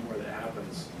 There's a lot more that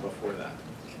happens before that.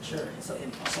 Sure. So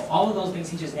all of those things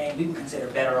he just named, we would consider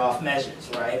better off measures,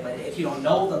 right? But if you don't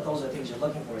know that those are the things you're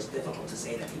looking for, it's difficult to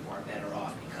say that people are better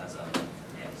off because of it.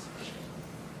 Yes.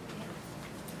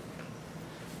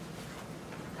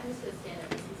 I'm just going to stand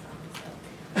up and see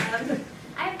something. So,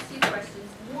 I have 2 questions.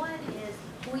 One is,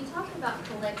 when we talk about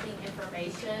collecting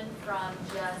information from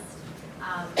just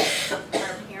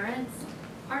our parents,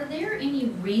 are there any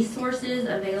resources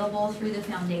available through the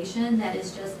foundation that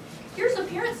is just, here's a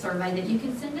parent survey that you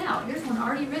can send out. Here's one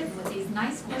already written with these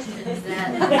nice questions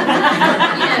that,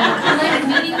 collect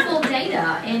meaningful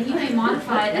data, and you may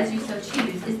modify it as you so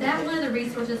choose. Is that one of the resources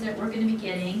resources that we're going to be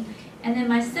getting. And then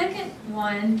my second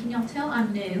one, can y'all tell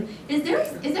I'm new, is there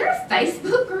a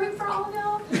Facebook group for all of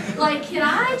y'all? Like, can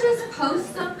I just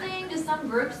post something to some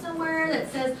group somewhere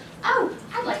that says, oh,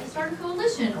 I'd like to start a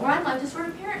coalition, or I'd like to start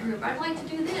a parent group, I'd like to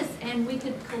do this, and we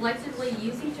could collectively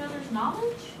use each other's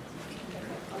knowledge?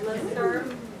 A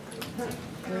listserv.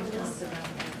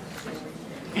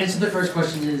 Answer the first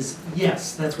question is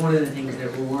yes, that's one of the things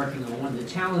that we're working on. One of the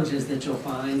challenges that you'll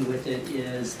find with it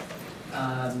is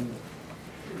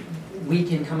we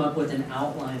can come up with an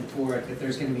outline for it, but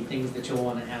there's going to be things that you'll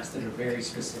want to ask that are very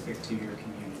specific to your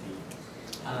community.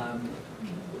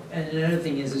 And another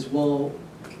thing is we'll,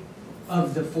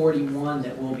 of the 41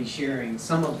 that we'll be sharing,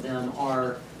 some of them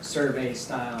are survey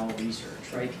style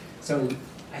research, right? So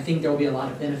I think there'll be a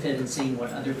lot of benefit in seeing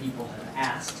what other people have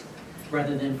asked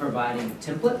rather than providing a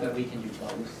template, but we can do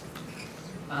both.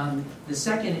 The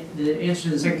answer to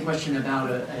the second question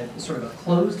about a sort of a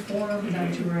closed forum, is that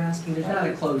what you were asking? There's not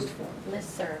a closed forum.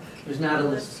 Listserv. There's not a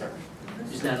listserv.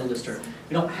 There's not a listserv.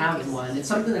 We don't have one. It's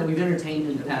something that we've entertained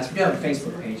in the past. We do have a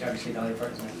Facebook page, obviously, Dolly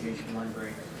Parton's Education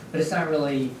Library, but it's not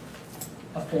really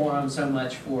a forum so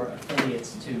much for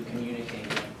affiliates to communicate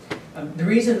with. The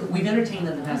reason we've entertained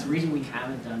in the past, the reason we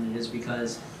haven't done it is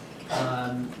because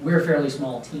we're a fairly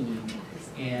small team,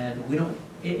 and we don't.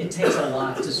 It takes a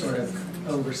lot to sort of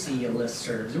oversee a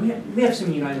listserv. We have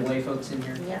some United Way folks in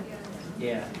here. Yeah.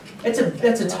 Yeah.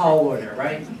 That's a tall order,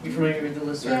 right? You familiar with the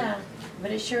listserv? Yeah,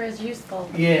 but it sure is useful.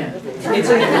 Yeah. It's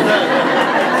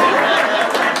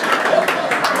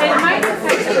It might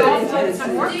offload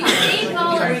some work. Do you need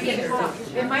volunteers?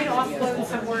 It might offload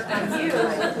some work on you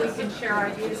if we can share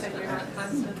ideas and you're not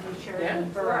constantly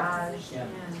sharing barrage. Yeah.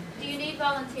 Do you need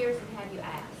volunteers, and have you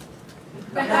asked?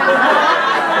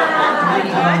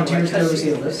 Volunteers to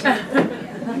oversee a list. No, I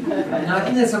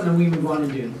think that's something we would want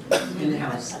to do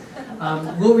in-house.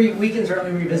 We can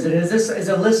certainly revisit it. Is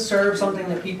a listserv something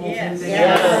that people think they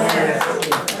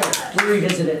yes. We'll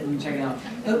revisit it and check it out.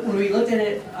 When we looked at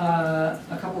it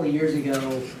a couple of years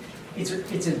ago, it's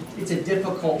a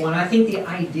difficult one. I think the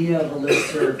idea of a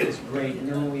listserv is great, and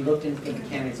then when we looked into the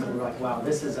mechanics, we were like, wow,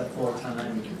 this is a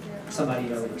full-time somebody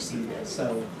to oversee this.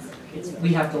 So we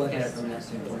have to look at it from that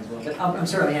standpoint as well. But I'm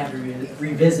certainly happy to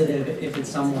revisit it if it's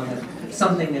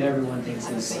something that everyone thinks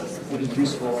will be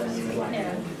useful and you would like.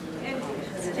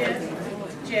 Isn't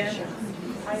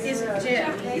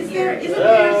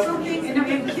there something,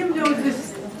 and Kim knows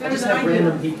this I better just than I have do.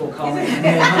 random people calling me. I'm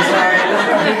sorry, I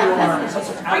don't know who you are.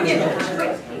 I get it.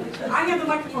 I have the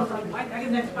microphone for you. I get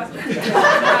the next question.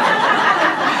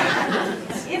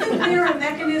 Isn't there a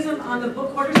mechanism on the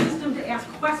book order system to ask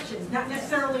questions, not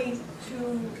necessarily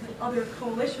to other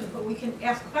coalitions, but we can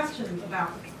ask questions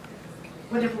about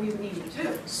whatever we need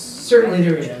to? Certainly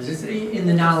there is. It's in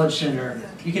the Knowledge Center.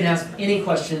 You can ask any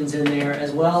questions in there,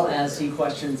 as well as see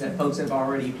questions that folks have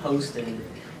already posted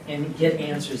and get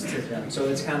answers to them. So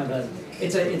it's kind of a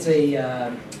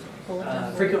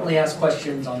frequently asked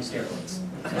questions on steroids.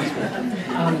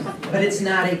 But it's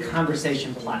not a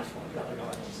conversation platform.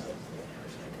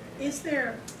 Is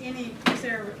there a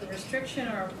restriction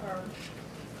or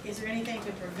is there anything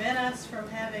to prevent us from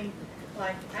having,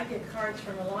 like, I get cards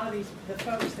from a lot of the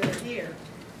folks that are here,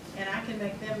 and I can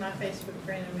make them my Facebook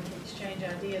friend and we can exchange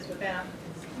ideas without,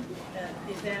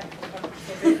 is that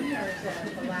forbidden or is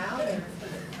that allowed? Or?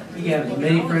 You have as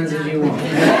many friends as you want.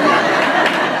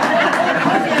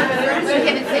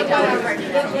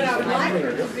 What I would like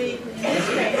it to be in this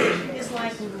case is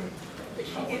like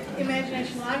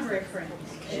Imagination Library friends.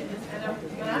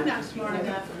 But I'm not smart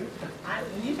enough. When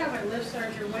you talk about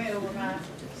listserv, you're way over my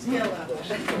skill level.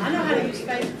 I know how to use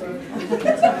Facebook.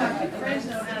 Some of my friends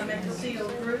know how to make a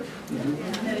sealed group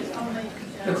that is only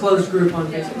The closed group on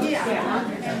Facebook. Yeah,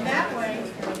 and that way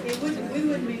we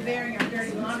wouldn't be bearing our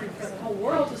dirty laundry for the whole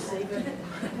world to see,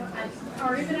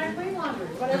 or even our clean laundry,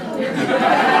 whatever.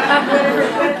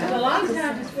 But a lot of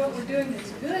times it's what we're doing that's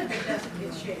good that doesn't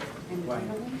get shared. Right.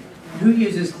 Who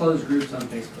uses closed groups on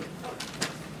Facebook?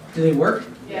 Do they work?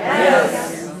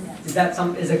 Yes. Is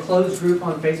a closed group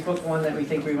on Facebook one that we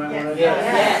think we might want to?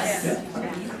 Yes. Yeah.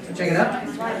 Check it out.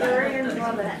 Librarians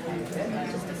love it.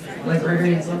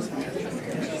 Librarians love it.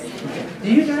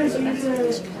 Do you guys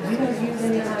use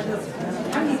any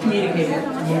how do you communicate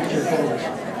with your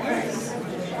coalition?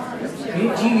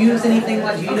 Do you use anything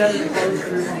like you guys in closed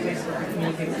group on Facebook to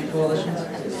communicate with your coalitions?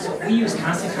 So we use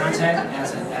Constant Contact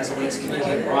as a way to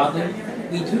communicate broadly.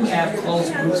 We do have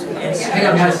closed groups within. Hang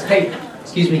on, guys. Hey,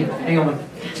 excuse me. Hang on.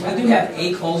 We do have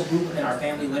a closed group within our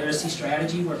family literacy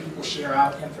strategy where people share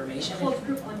out information. Closed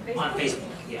group on Facebook? On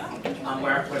Facebook, yeah.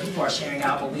 Where people are sharing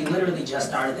out, but we literally just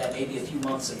started that maybe a few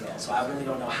months ago. So I really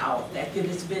don't know how effective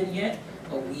it's been yet.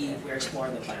 but we're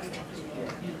exploring the platform.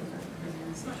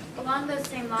 Along those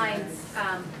same lines,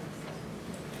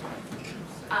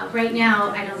 right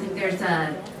now, I don't think there's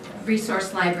a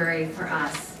resource library for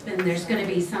us, and there's going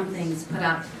to be some things put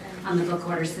up on the book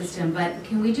order system, but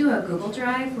can we do a Google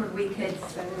Drive where we could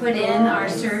put in our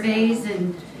surveys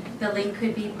and the link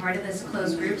could be part of this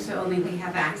closed group so only we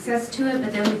have access to it,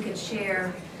 but then we could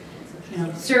share, you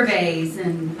know, surveys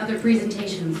and other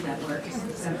presentations that work.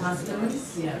 Is that a possibility?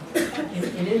 Yeah,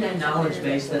 and in that knowledge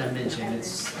base that I mentioned,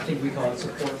 it's, I think we call it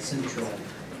Support Central.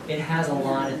 It has a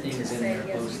lot of things in there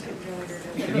posted.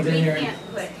 Have you been there?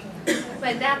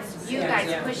 But that's you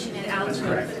guys pushing it out,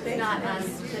 not us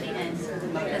putting in this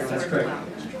That's work correct. well.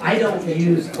 I don't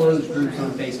use closed groups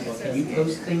on Facebook. Can you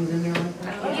post things in there like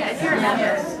that? Yeah, if you're a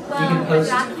member. You can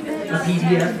post a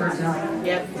PDF, for example?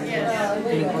 Yep.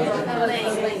 Can you post it? A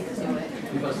link.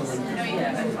 You post a link?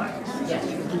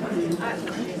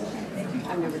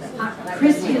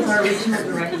 Christy is our regional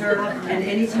director, and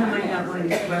anytime I have one of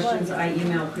these questions, I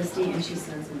email Christy and she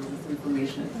sends me all this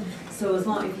information. So as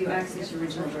long, if you access your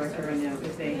regional director, I know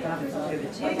if they have it, I'll give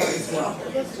it to you as well.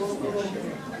 But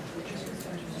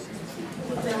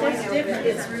that's different,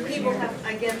 it's where people have,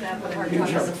 I get that, but Talk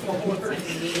about the full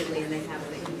immediately and they have it.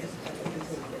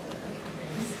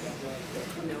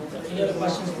 Any other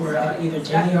questions for either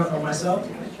Jenny or myself?